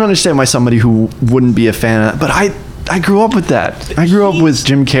I can understand why somebody who wouldn't be a fan of that, but I grew up with that. I grew up with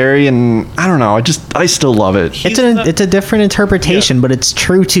Jim Carrey, and I don't know. I still love it. It's a different interpretation, but it's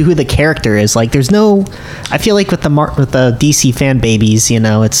true to who the character is. Like, there's no. I feel like with the DC fan babies,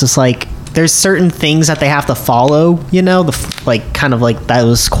 it's just like there's certain things that they have to follow. Like kind of like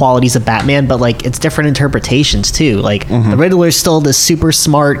those qualities of Batman, but like it's different interpretations too. Like the Riddler's still this super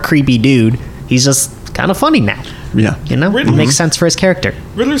smart, creepy dude. He's just kind of funny now. Yeah. It makes sense for his character.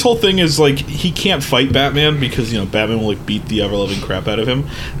 Riddler's whole thing is like he can't fight Batman because Batman will like beat the ever loving crap out of him.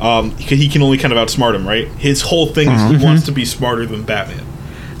 He can only kind of outsmart him, right? His whole thing is he wants to be smarter than Batman.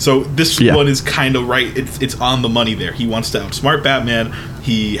 So this one is kind of right. It's on the money there. He wants to outsmart Batman.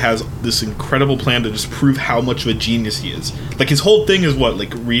 He has this incredible plan to just prove how much of a genius he is. Like his whole thing is what,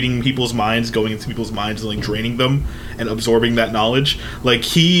 like reading people's minds, going into people's minds, and like draining them and absorbing that knowledge. Like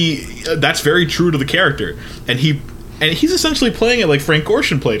that's very true to the character, and he's essentially playing it like Frank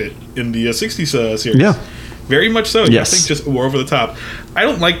Gorshin played it in the '60s series. Yeah. Very much so. Yes. I think just more over the top. I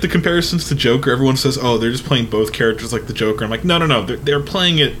don't like the comparisons to Joker. Everyone says, "Oh, they're just playing both characters like the Joker." I'm like, no. They're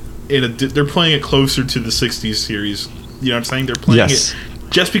playing it they're playing it closer to the '60s series. You know what I'm saying? They're playing it.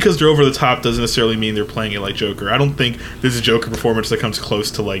 Just because they're over the top doesn't necessarily mean they're playing it like Joker. I don't think there's a Joker performance that comes close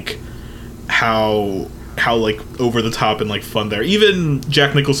to like how like over the top and like fun there. Even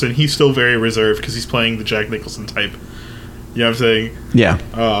Jack Nicholson, he's still very reserved because he's playing the Jack Nicholson type. You know what I'm saying? Yeah.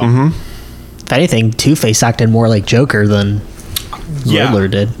 If anything, Two-Face acted more like Joker than Riddler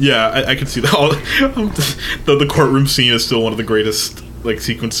did. Yeah, I can see that. The courtroom scene is still one of the greatest like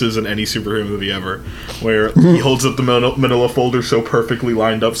sequences in any superhero movie ever, where he holds up the manila folder so perfectly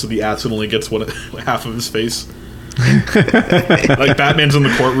lined up so the acid only gets half of his face. Like Batman's in the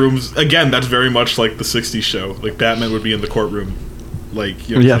courtrooms again. That's very much like the '60s show. Like Batman would be in the courtroom, like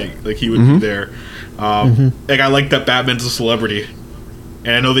like he would be there. Like I like that Batman's a celebrity,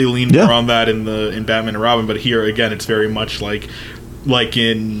 and I know they lean more on that in Batman and Robin, but here again it's very much like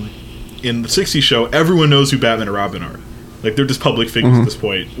in the '60s show, everyone knows who Batman and Robin are. Like they're just public figures at this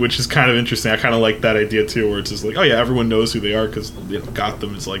point, which is kind of interesting. I kind of like that idea too, where it's just like, oh yeah, everyone knows who they are because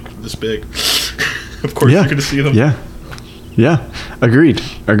Gotham is like this big. Of course, you're going to see them. Yeah. Agreed.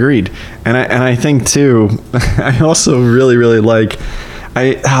 And I think too. I also really like.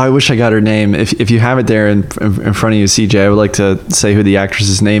 I wish I got her name. If you have it there in front of you, CJ, I would like to say who the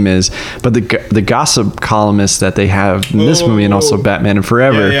actress's name is. But the gossip columnist that they have in this movie and also Batman and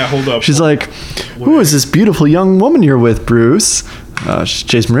Forever. Yeah, hold up. She's like, "Who is this beautiful young woman you're with, Bruce?" She's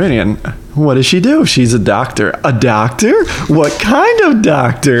Chase Meridian. What does she do? She's a doctor. A doctor? What kind of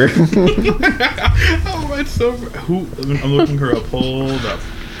doctor? Oh, it's so. I'm looking her up. Hold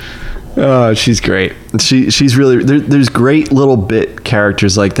up. She's great. She's really there's great little bit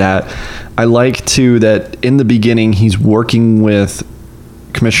characters like that. I like too that in the beginning he's working with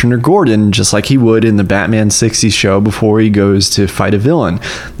Commissioner Gordon just like he would in the Batman '60s show before he goes to fight a villain.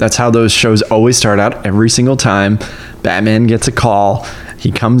 That's how those shows always start out every single time. Batman gets a call.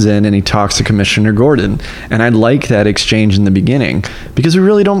 He comes in and he talks to Commissioner Gordon. And I like that exchange in the beginning because we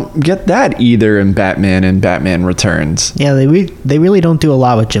really don't get that either in Batman and Batman Returns. Yeah, they really don't do a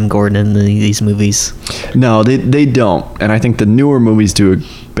lot with Jim Gordon in these movies. No, they don't. And I think the newer movies do a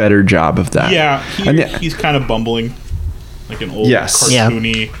better job of that. Yeah, he's kind of bumbling. Like an old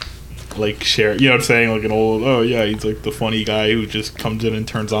cartoony, like sheriff. You know what I'm saying? Like an old, he's like the funny guy who just comes in and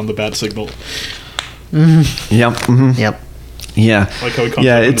turns on the bat signal. Yep. Yeah. Like how he comes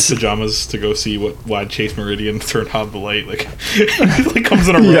in his pajamas to go see why Chase Meridian turned on the light. Like he like comes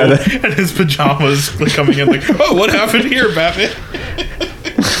in a robe and his pajamas like coming in like, oh, what happened here, Batman?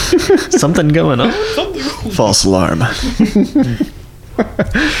 Something going on. False alarm.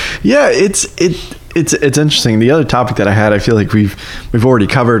 Yeah, it's interesting. The other topic that I had, I feel like we've already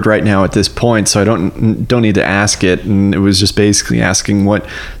covered right now at this point, so I don't need to ask it. And it was just basically asking what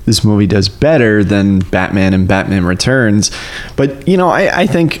this movie does better than Batman and Batman Returns. But I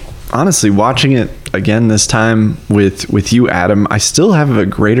think honestly, watching it again this time with you, Adam, I still have a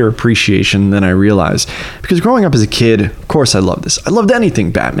greater appreciation than I realized. Because growing up as a kid, of course I loved this. I loved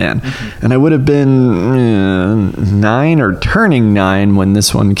anything Batman. And I would have been 9 or turning 9 when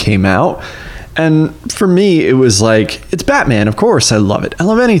this one came out. And for me, it was like, it's Batman. Of course, I love it. I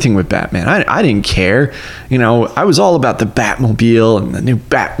love anything with Batman. I didn't care. You know, I was all about the Batmobile and the new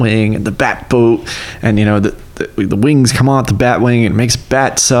Batwing and the Batboat. And, you know, the wings come off the Batwing and it makes a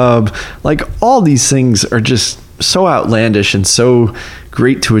Bat sub. Like, all these things are just so outlandish and so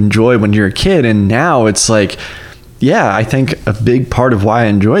great to enjoy when you're a kid. And now it's like, yeah, I think a big part of why I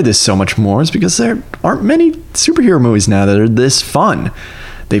enjoy this so much more is because there aren't many superhero movies now that are this fun.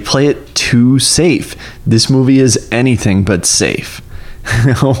 They play it too safe. This movie is anything but safe.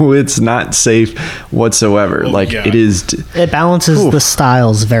 It's not safe whatsoever. It is. It balances the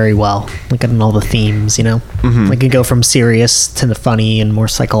styles very well. Like in all the themes, you know, like it go from serious to the funny and more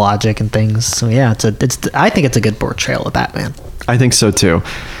psychologic and things. So yeah, I think it's a good portrayal of Batman. I think so too.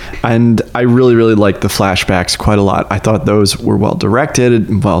 And I really, really like the flashbacks quite a lot. I thought those were well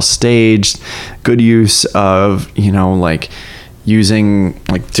directed, well staged, good use of, you know, like using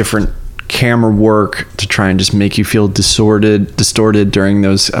like different camera work to try and just make you feel distorted during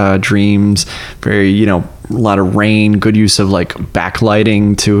those dreams. Very, you know, a lot of rain, good use of like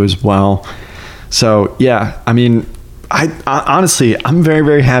backlighting too as well. So yeah, I mean, I honestly, I'm very,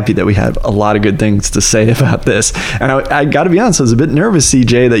 very happy that we have a lot of good things to say about this. And I got to be honest, I was a bit nervous,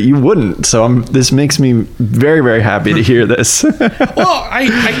 CJ, that you wouldn't. So this makes me very, very happy to hear this. Well,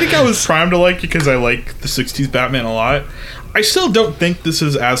 I think I was primed to like it because I like the 60s Batman a lot. I still don't think this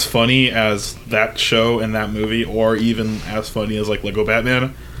is as funny as that show and that movie, or even as funny as like Lego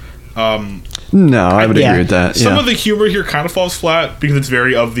Batman. No, I would agree with that. Some of the humor here kind of falls flat because it's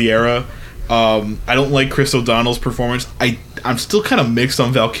very of the era. I don't like Chris O'Donnell's performance. I'm still kind of mixed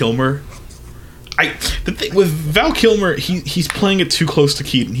on Val Kilmer. The thing with Val Kilmer, he's playing it too close to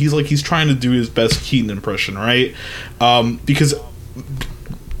Keaton. He's trying to do his best Keaton impression, right? Because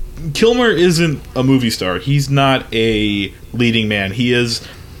Kilmer isn't a movie star. He's not a leading man. He's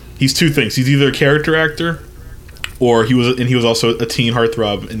two things. He's either a character actor, or he was also a teen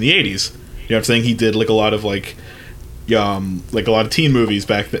heartthrob in the 80s. You know what I'm saying? He did like a lot of like a lot of teen movies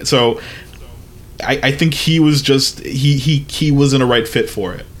back then. So I think he was just he wasn't a right fit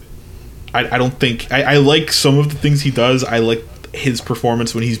for it. I don't think I like some of the things he does. I like his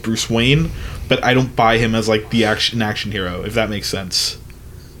performance when he's Bruce Wayne, but I don't buy him as like the action hero, if that makes sense.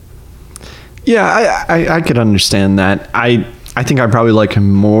 Yeah, I could understand that. I think I probably like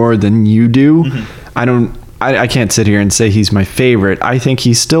him more than you do. I can't sit here and say he's my favorite. I think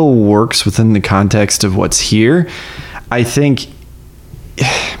he still works within the context of what's here. I think,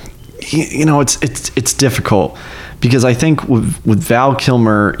 you know, it's difficult because I think with Val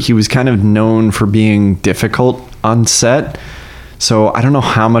Kilmer, he was kind of known for being difficult on set. So I don't know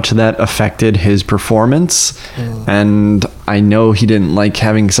how much of that affected his performance. And I know he didn't like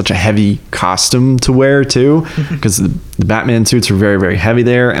having such a heavy costume to wear too, because the Batman suits are very, very heavy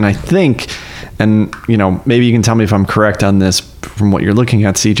there. And I think, and you know, maybe you can tell me if I'm correct on this from what you're looking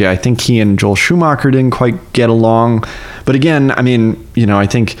at, CJ, I think he and Joel Schumacher didn't quite get along. But again, I mean, you know, I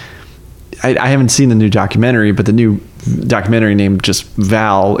think I haven't seen the new documentary, but the new documentary named just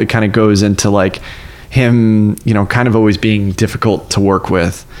Val, it kind of goes into like him, you know, kind of always being difficult to work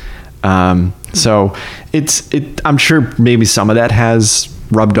with. So I'm sure maybe some of that has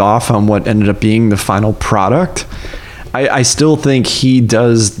rubbed off on what ended up being the final product. I still think he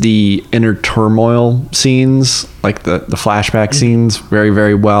does the inner turmoil scenes, like the flashback scenes, very,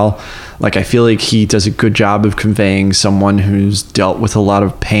 very well. Like, I feel like he does a good job of conveying someone who's dealt with a lot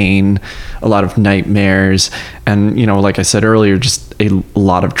of pain, a lot of nightmares, and, you know, like I said earlier, just a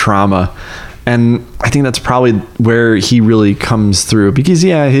lot of trauma. And I think that's probably where he really comes through, because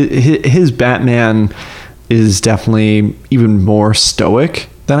yeah, his Batman is definitely even more stoic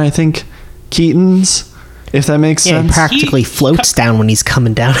than I think Keaton's, if that makes sense. He practically floats down when he's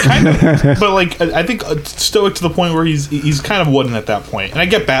coming down. Kind of, but like I think stoic to the point where he's kind of wooden at that point. And I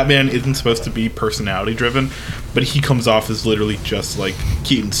get Batman isn't supposed to be personality driven, but he comes off as literally just like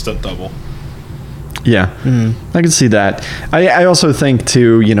Keaton's stunt double. Yeah, I can see that. I also think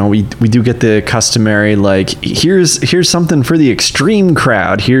too, you know, we do get the customary, like, here's something for the extreme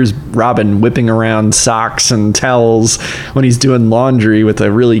crowd. Here's Robin whipping around socks and towels when he's doing laundry with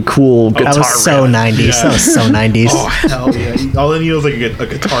a really cool guitar. That was so riff. 90s. Yeah. That was so 90s. Oh, hell yeah. All I need was like a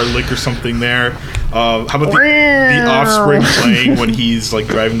guitar lick or something there. How about the Offspring playing when he's like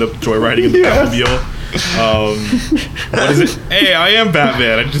driving the joyriding in the Batmobile? What is it? Hey, I am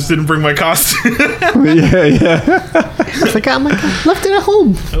Batman. I just didn't bring my costume. Yeah. I forgot my left it at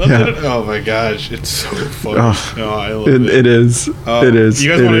home. I love it. Oh my gosh, it's so funny. Oh, I love it. It is. It is.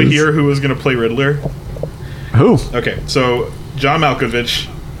 You guys It want to is. hear who was going to play Riddler? Who? Okay, so John Malkovich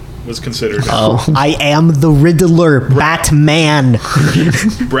was considered. Oh, I am the Riddler, Batman.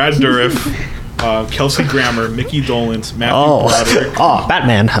 Brad Dourif, Kelsey Grammer, Mickey Dolenz, Matthew Broderick.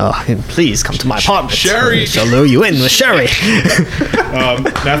 Batman. Oh, please come to my apartment. Sherry. Shall lure you in with Sherry.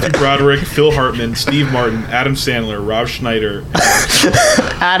 Matthew Broderick, Phil Hartman, Steve Martin, Adam Sandler, Rob Schneider.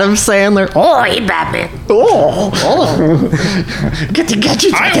 Adam Sandler. Oh, hey, Batman. Get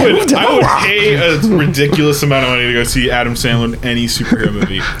you. I would pay a ridiculous amount of money to go see Adam Sandler in any superhero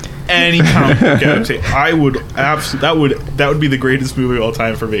movie. Any comic book adaptation. I would absolutely that would be the greatest movie of all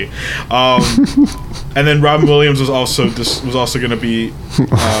time for me. And then Robin Williams was also going to be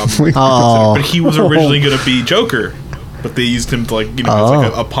but he was originally going to be Joker. But they used him to as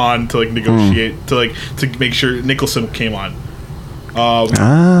like a pawn to negotiate to make sure Nicholson came on.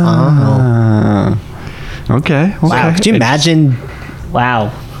 Okay. Wow, could you imagine?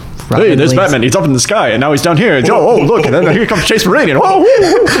 Wow. Hey, there's Batman. He's up in the sky, and now he's down here. Oh, look, and then here comes Chase Meridian. Oh,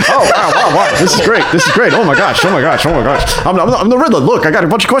 wow. This is great. Oh my gosh. I'm the Riddler. Look, I got a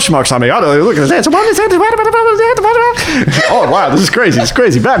bunch of question marks on me. Look at his hands. Oh, wow, this is crazy. It's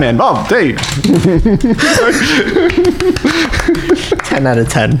crazy. Batman. Oh, hey. 10 out of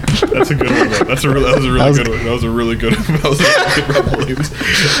 10. That's a good one. Though. That was a really good one. That was a really good Robin Williams.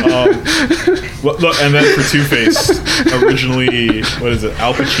 Look, and then for Two-Face, originally, what is it?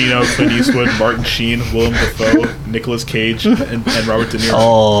 Al Pacino, Clint Eastwood, Martin Sheen, Willem Dafoe, Nicolas Cage, and Robert De Niro.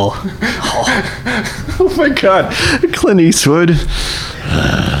 Oh my God, Clint Eastwood.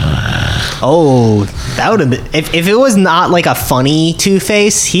 Oh, that would have been if it was not like a funny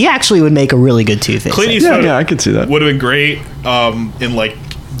Two-Face, he actually would make a really good Two-Face. Clint Eastwood, I could see that. Would have been great in like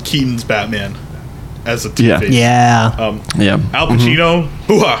Keaton's Batman as a Two-Face. Yeah. Al Pacino,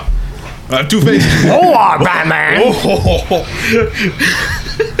 hoo-ha. Two-Face. Batman.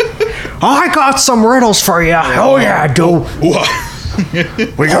 I got some riddles for you. Oh yeah, I do.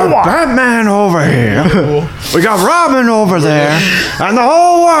 We got Batman over here. We got Robin over there. And the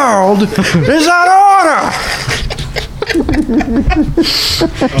whole world is out of order.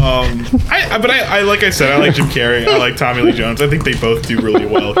 I like I said, I like Jim Carrey. I like Tommy Lee Jones. I think they both do really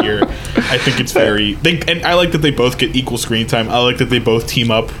well here. I think it's and I like that they both get equal screen time. I like that they both team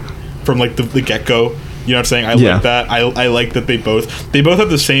up from like the get-go. You know what I'm saying? I like that. I like that they both have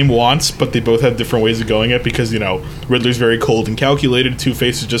the same wants, but they both have different ways of going it because, Riddler's very cold and calculated.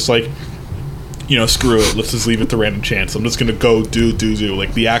 Two-Face is just like, screw it. Let's just leave it to random chance. I'm just going to go do,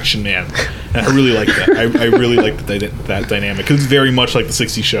 like the action man. And I really like that. I really like that dynamic because it's very much like the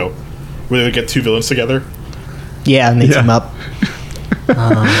 60s show where they get two villains together. Yeah, and they team up.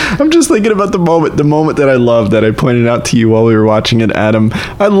 I'm just thinking about the moment that I love that I pointed out to you while we were watching it, Adam.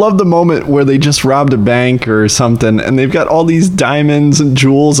 I love the moment where they just robbed a bank or something and they've got all these diamonds and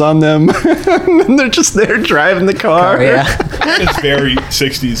jewels on them and they're just there driving the car. Yeah. It's very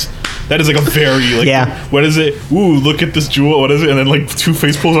 60s. That is like a very what is it? Ooh, look at this jewel. What is it? And then like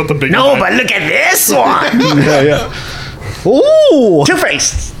Two-Face pulls out the big but look at this one. Yeah. Ooh.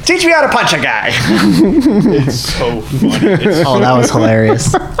 Two-Face, teach me how to punch a guy. It's so funny. That was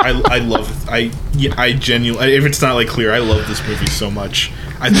hilarious. I love it. I genuinely, if it's not like clear, I love this movie so much.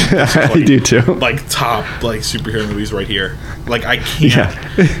 I think this is I do too. Like top superhero movies right here. Like I can't.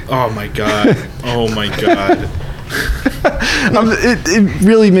 Oh my god. It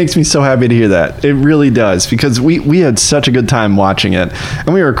really makes me so happy to hear that. It really does, because we had such a good time watching it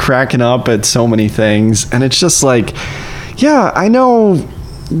and we were cracking up at so many things, and it's just like, yeah, I know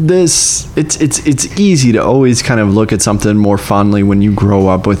this. It's easy to always kind of look at something more fondly when you grow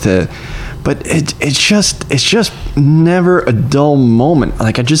up with it, but it's just never a dull moment.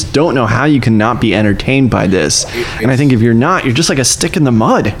 Like, I just don't know how you can not be entertained by this. And I think if you're not, you're just like a stick in the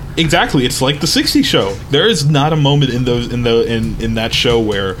mud. Exactly. It's like the 60s show. There is not a moment in that show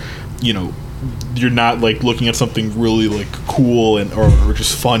where, you're not like looking at something really like cool or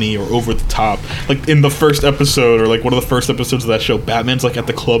just funny or over the top. Like in the first episode, or like one of the first episodes of that show, Batman's like at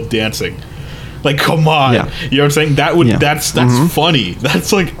the club dancing. Like, come on. Yeah. You know what I'm saying? That's funny.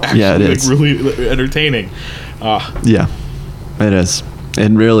 That's like actually like really entertaining. Yeah, it is.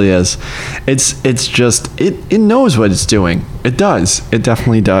 It really is. It's just it knows what it's doing. It does. It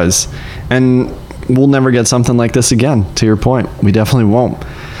definitely does. And we'll never get something like this again, to your point. We definitely won't.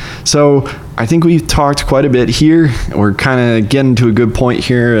 So I think we've talked quite a bit here. We're kind of getting to a good point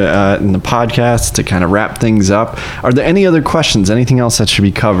here in the podcast to kind of wrap things up. Are there any other questions? Anything else that should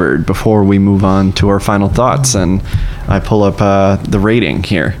be covered before we move on to our final thoughts? And I pull up the rating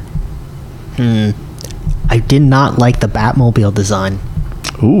here. I did not like the Batmobile design.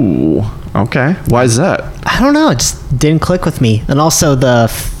 Ooh, okay. Why is that? I don't know. It just didn't click with me. And also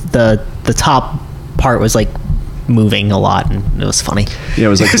the top part was like moving a lot, and it was funny. Yeah, it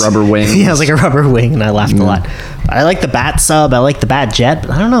was like rubber wings. Yeah, it was like a rubber wing, and I laughed a lot. I like the Bat Sub. I like the Bat Jet,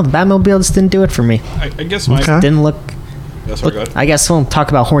 but I don't know. The Batmobile just didn't do it for me. I guess my Okay. Didn't look. That's very good. I guess we'll talk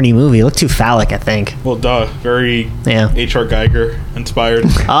about horny movie. It looked too phallic, I think. Well, duh, very Yeah. H.R. Geiger inspired.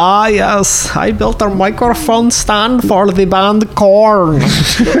 Ah, yes. I built a microphone stand for the band Korn.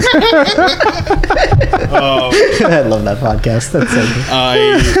 I love that podcast. That's so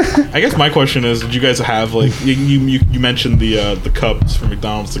good. I guess my question is, did you guys have like you mentioned the cups from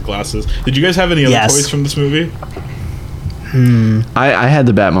McDonald's, the glasses? Did you guys have any other Yes. toys from this movie? I had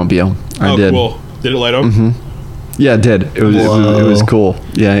the Batmobile. I did. Cool. Did it light up? Yeah, it did. It was cool.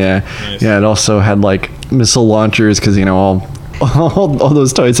 Yeah. Nice. Yeah, it also had like missile launchers because all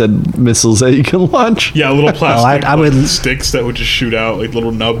those toys had missiles that you can launch. Yeah, little plastic I would- sticks that would just shoot out like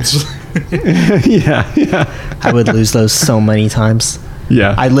little nubs. Yeah. I would lose those so many times.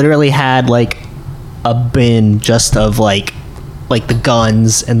 Yeah. I literally had like a bin just of like the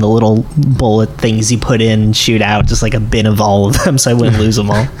guns and the little bullet things you put in and shoot out, just like a bin of all of them, so I wouldn't lose them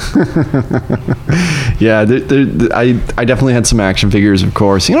all. Yeah, I definitely had some action figures, of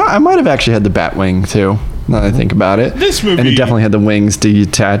course. I might have actually had the Batwing too. Now that I think about it, This movie- and it definitely had the wings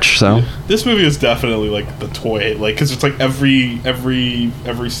detach. So This movie is definitely like the toy, like because it's like every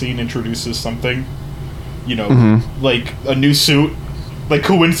scene introduces something, like a new suit. Like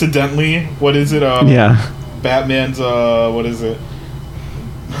coincidentally, what is it? yeah, Batman's what is it?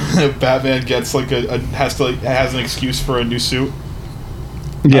 Batman gets like has an excuse for a new suit.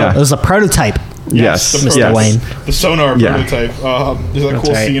 yeah, It was a prototype. yes, the Mr. yes. Wayne. The sonar Yeah. prototype. There's that That's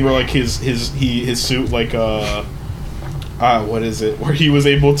cool right. scene where like his suit like what is it? Where he was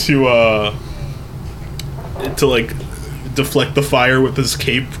able to like deflect the fire with his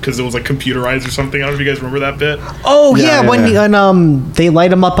cape because it was like computerized or something. I don't know if you guys remember that bit. Oh Yeah, yeah, when they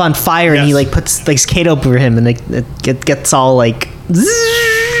light him up on fire and he Yes. like puts like skate over him and it gets all like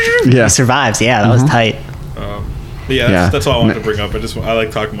Yeah. he survives. Yeah, that was tight. But yeah, Yeah. that's all I wanted to bring up. I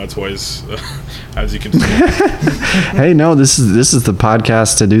like talking about toys, as you can see. Hey, no, this is the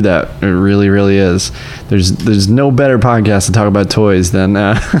podcast to do that. It really, really is. There's no better podcast to talk about toys than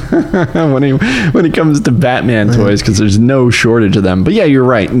when it comes to Batman toys, because there's no shortage of them. But yeah, you're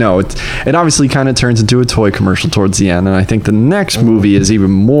right. No, it obviously kind of turns into a toy commercial towards the end, and I think the next movie is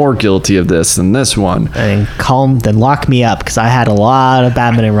even more guilty of this than this one. And then lock me up because I had a lot of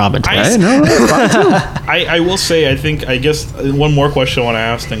Batman and Robin toys. Hey, no, that's fine too. I will say, I guess one more question I want to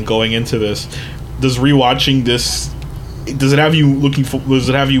ask then going into this. Does rewatching this, does it have you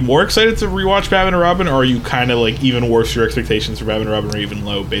more excited to rewatch Batman and Robin, or are you kind of like even worse, your expectations for Batman and Robin are even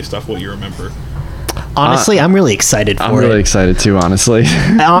low based off what you remember? Honestly, I'm really excited for I'm it. really excited too, honestly.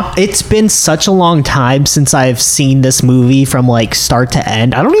 It's been such a long time since I've seen this movie from like start to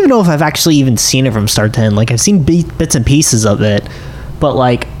end. I don't even know if I've actually even seen it from start to end. Like I've seen bits and pieces of it, but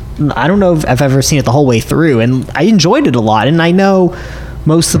like I don't know if I've ever seen it the whole way through. And I enjoyed it a lot. And I know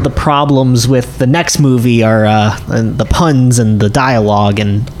most of the problems with the next movie are the puns and the dialogue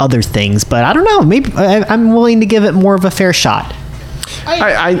and other things. But I don't know. Maybe I'm willing to give it more of a fair shot.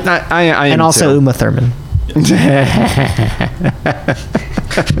 I And am also too. Uma Thurman.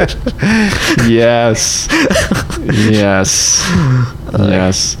 Yes. Yes.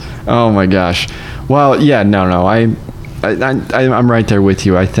 Oh my gosh. Well, yeah, no. I'm right there with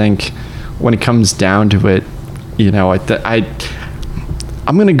you. I think when it comes down to it,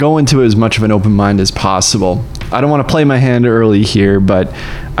 I'm going to go into it as much of an open mind as possible. I don't want to play my hand early here, but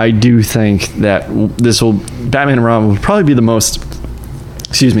I do think that Batman and Robin will probably be the most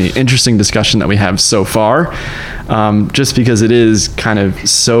interesting discussion that we have so far, just because it is kind of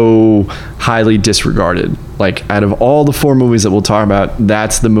so highly disregarded. Like, out of all the 4 movies that we'll talk about,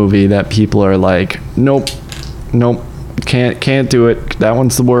 that's the movie that people are like, nope, can't do it. That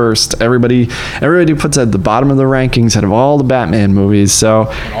one's the worst. Everybody puts it at the bottom of the rankings out of all the Batman movies. So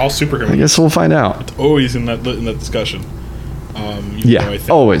And all superheroes. I guess we'll find out. Always in that discussion. Yeah, I think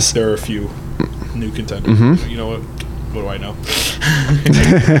always. there are a few new contenders. Mm-hmm. You know what? What do I know?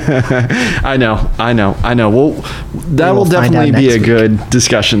 I know. Well, that will will find definitely out be next a week. good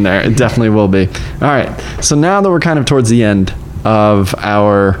discussion there. It definitely will be. All right. So now that we're kind of towards the end of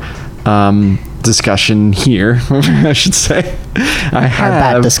our discussion here, I should say, I have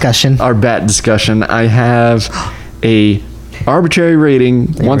bat discussion. Our bat discussion. I have a arbitrary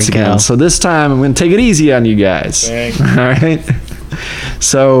rating once we again. go. So this time I'm going to take it easy on you guys. Thanks. All right.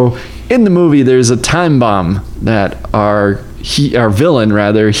 So in the movie, there's a time bomb that our villain,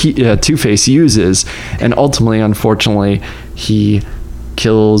 rather, Two-Face uses, and ultimately, unfortunately, he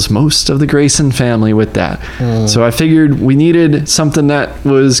kills most of the Grayson family with that. So I figured we needed something that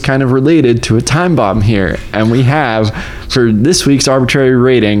was kind of related to a time bomb here, and we have, for this week's arbitrary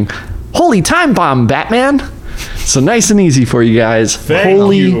rating, Holy Time Bomb, Batman. So nice and easy for you guys. Thank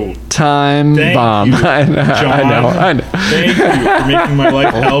Holy you. Time Thank Bomb. you, I know. John. Thank you for making my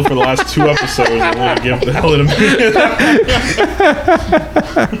life hell for the last 2 episodes. I'm going to give the hell in a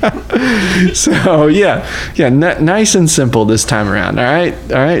minute. So yeah, nice and simple this time around. All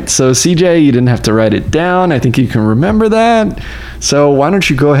right. So CJ, you didn't have to write it down. I think you can remember that. So why don't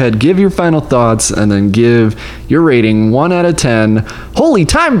you go ahead, give your final thoughts, and then give your rating 1 out of 10. Holy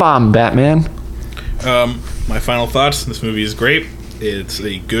Time Bomb, Batman. My final thoughts: this movie is great. It's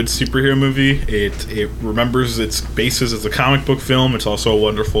a good superhero movie. It remembers its basis as a comic book film. It's also a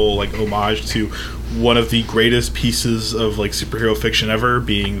wonderful homage to one of the greatest pieces of superhero fiction ever,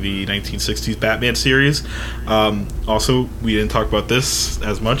 being the 1960s Batman series. Also, we didn't talk about this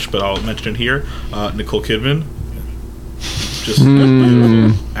as much, but I'll mention it here. Nicole Kidman, just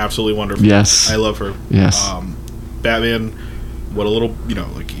beautiful, absolutely wonderful. Yes, I love her. Yes, Batman. What a little,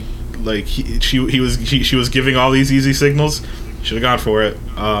 she was giving all these easy signals. Should have gone for it.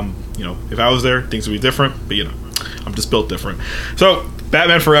 If I was there, things would be different. But I'm just built different. So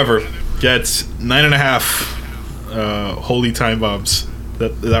Batman Forever gets 9.5 holy time bombs.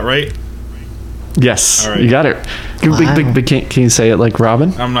 Is that right? Yes. All right. You got it. Wow. Big, can you say it like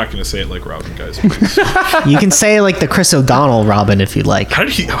Robin? I'm not going to say it like Robin, guys. Please. You can say it like the Chris O'Donnell Robin if you'd like.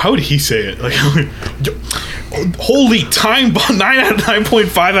 How would he say it? Holy time bomb! 9 out of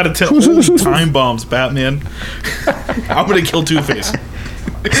 9.5 out of 10. Holy time bombs, Batman. I'm gonna kill Two-Face.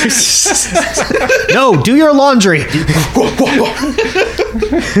 No, do your laundry.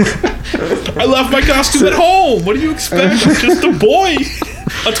 I left my costume at home. What do you expect? I'm just a boy.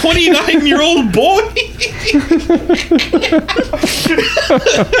 A 29-year-old boy.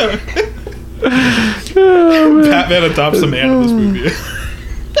 Batman adopts a man in this movie.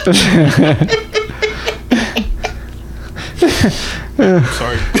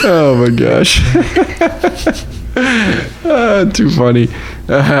 Sorry. Oh my gosh. Too funny.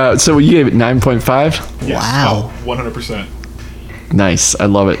 So you gave it 9.5? Yes. Wow. 100%. Nice. I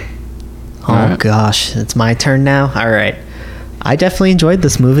love it. Oh Alright. gosh, it's my turn now. All right. I definitely enjoyed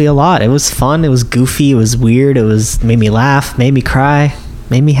this movie a lot. It was fun. It was goofy. It was weird. Made me laugh, made me cry,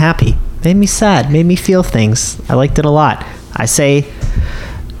 made me happy, made me sad, made me feel things. I liked it a lot. I say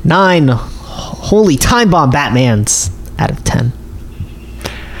 9 holy time bomb Batmans out of 10.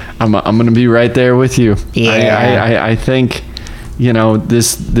 I'm gonna be right there with you. Yeah. I think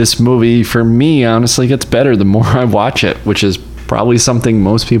this movie for me honestly gets better the more I watch it, which is probably something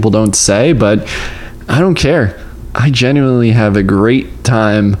most people don't say, but I don't care. I genuinely have a great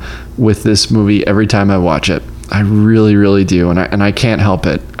time with this movie every time I watch it. I really, really do, and I can't help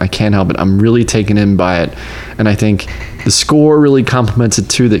it. I'm really taken in by it, and I think the score really complements it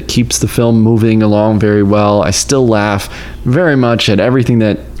too. That keeps the film moving along very well. I still laugh very much at everything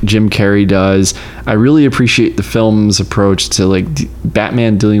that Jim Carrey does. I really appreciate the film's approach to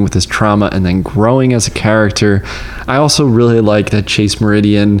Batman dealing with his trauma and then growing as a character. I also really like that Chase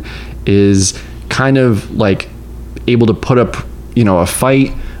Meridian is kind of able to put up, a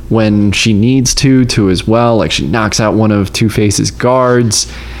fight when she needs to as well. She knocks out one of Two-Face's guards.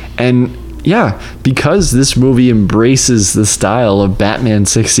 And yeah, because this movie embraces the style of Batman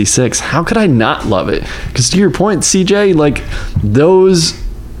 66, how could I not love it? Because to your point, CJ, those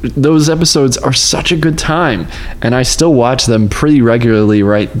episodes are such a good time, and I still watch them pretty regularly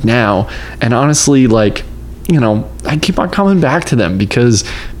right now. And honestly, I keep on coming back to them because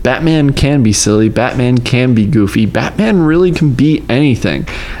Batman can be silly, Batman can be goofy, Batman really can be anything.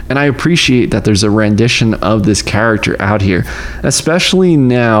 And I appreciate that there's a rendition of this character out here, especially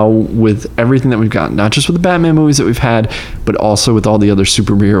now with everything that we've got, not just with the Batman movies that we've had, but also with all the other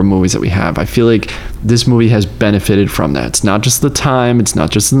superhero movies that we have. I feel like this movie has benefited from that. It's not just the time, it's not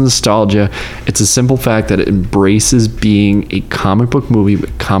just the nostalgia, it's a simple fact that it embraces being a comic book movie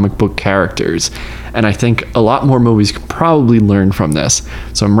with comic book characters. And I think a lot more movies could probably learn from this.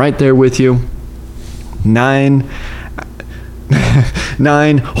 So I'm right there with you. 9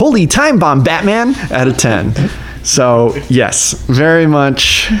 holy time bomb Batman out of 10. So yes, very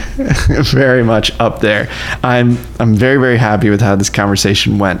much, very much up there. I'm very, very happy with how this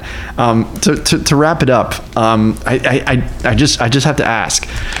conversation went. To wrap it up, I just have to ask.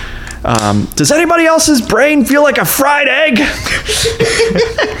 Does anybody else's brain feel like a fried egg?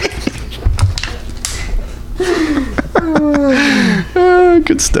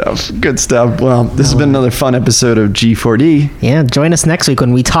 Good stuff. Well, this has been another fun episode of G4D. Yeah, join us next week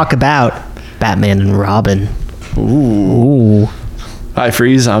when we talk about Batman and Robin. Ooh. Hi,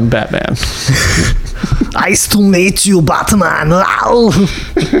 Freeze. I'm Batman. Nice to meet you, Batman. I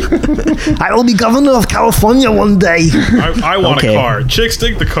will be governor of California one day. I want a car. Chicks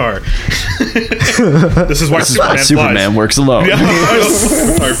dig the car. This is why Superman works alone. Yeah,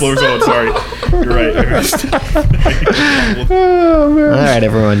 sorry, floors on. Sorry, you're right. Oh, man. All right,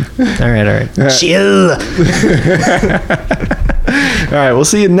 everyone. All right. Chill. All right, we'll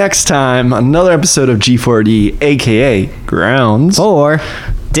see you next time on another episode of G4D, aka Grounds for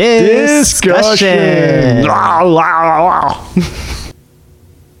Discussion.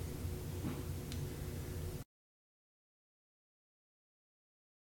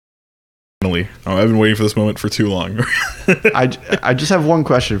 Finally, I've been waiting for this moment for too long. I just have one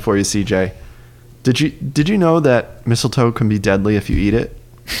question for you, CJ. Did you know that mistletoe can be deadly if you eat it?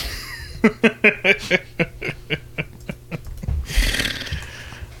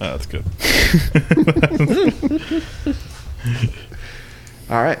 That's good.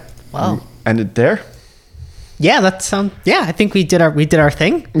 All right. Wow. End it there. Yeah, I think we did our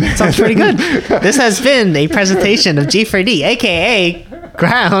thing. Sounds pretty good. This has been a presentation of G4D, aka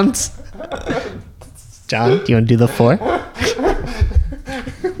Grounds. John, do you want to do the 4?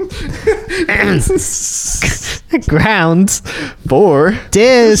 Grounds for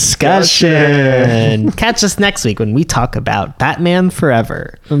Discussion. Catch us next week when we talk about Batman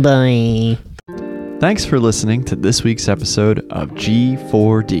Forever. Bye. Thanks for listening to this week's episode of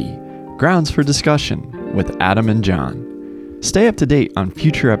G4D, Grounds for Discussion with Adam and John. Stay up to date on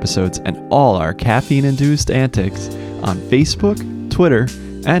future episodes and all our caffeine-induced antics on Facebook, Twitter,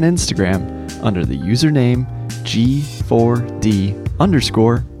 and Instagram under the username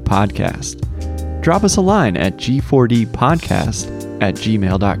G4D_podcast. Drop us a line at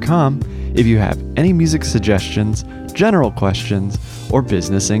g4dpodcast@gmail.com if you have any music suggestions, general questions, or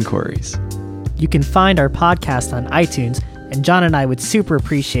business inquiries. You can find our podcast on iTunes, and John and I would super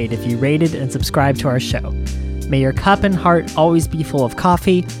appreciate if you rated and subscribed to our show. May your cup and heart always be full of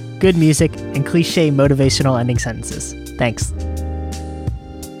coffee, good music, and cliche motivational ending sentences. Thanks.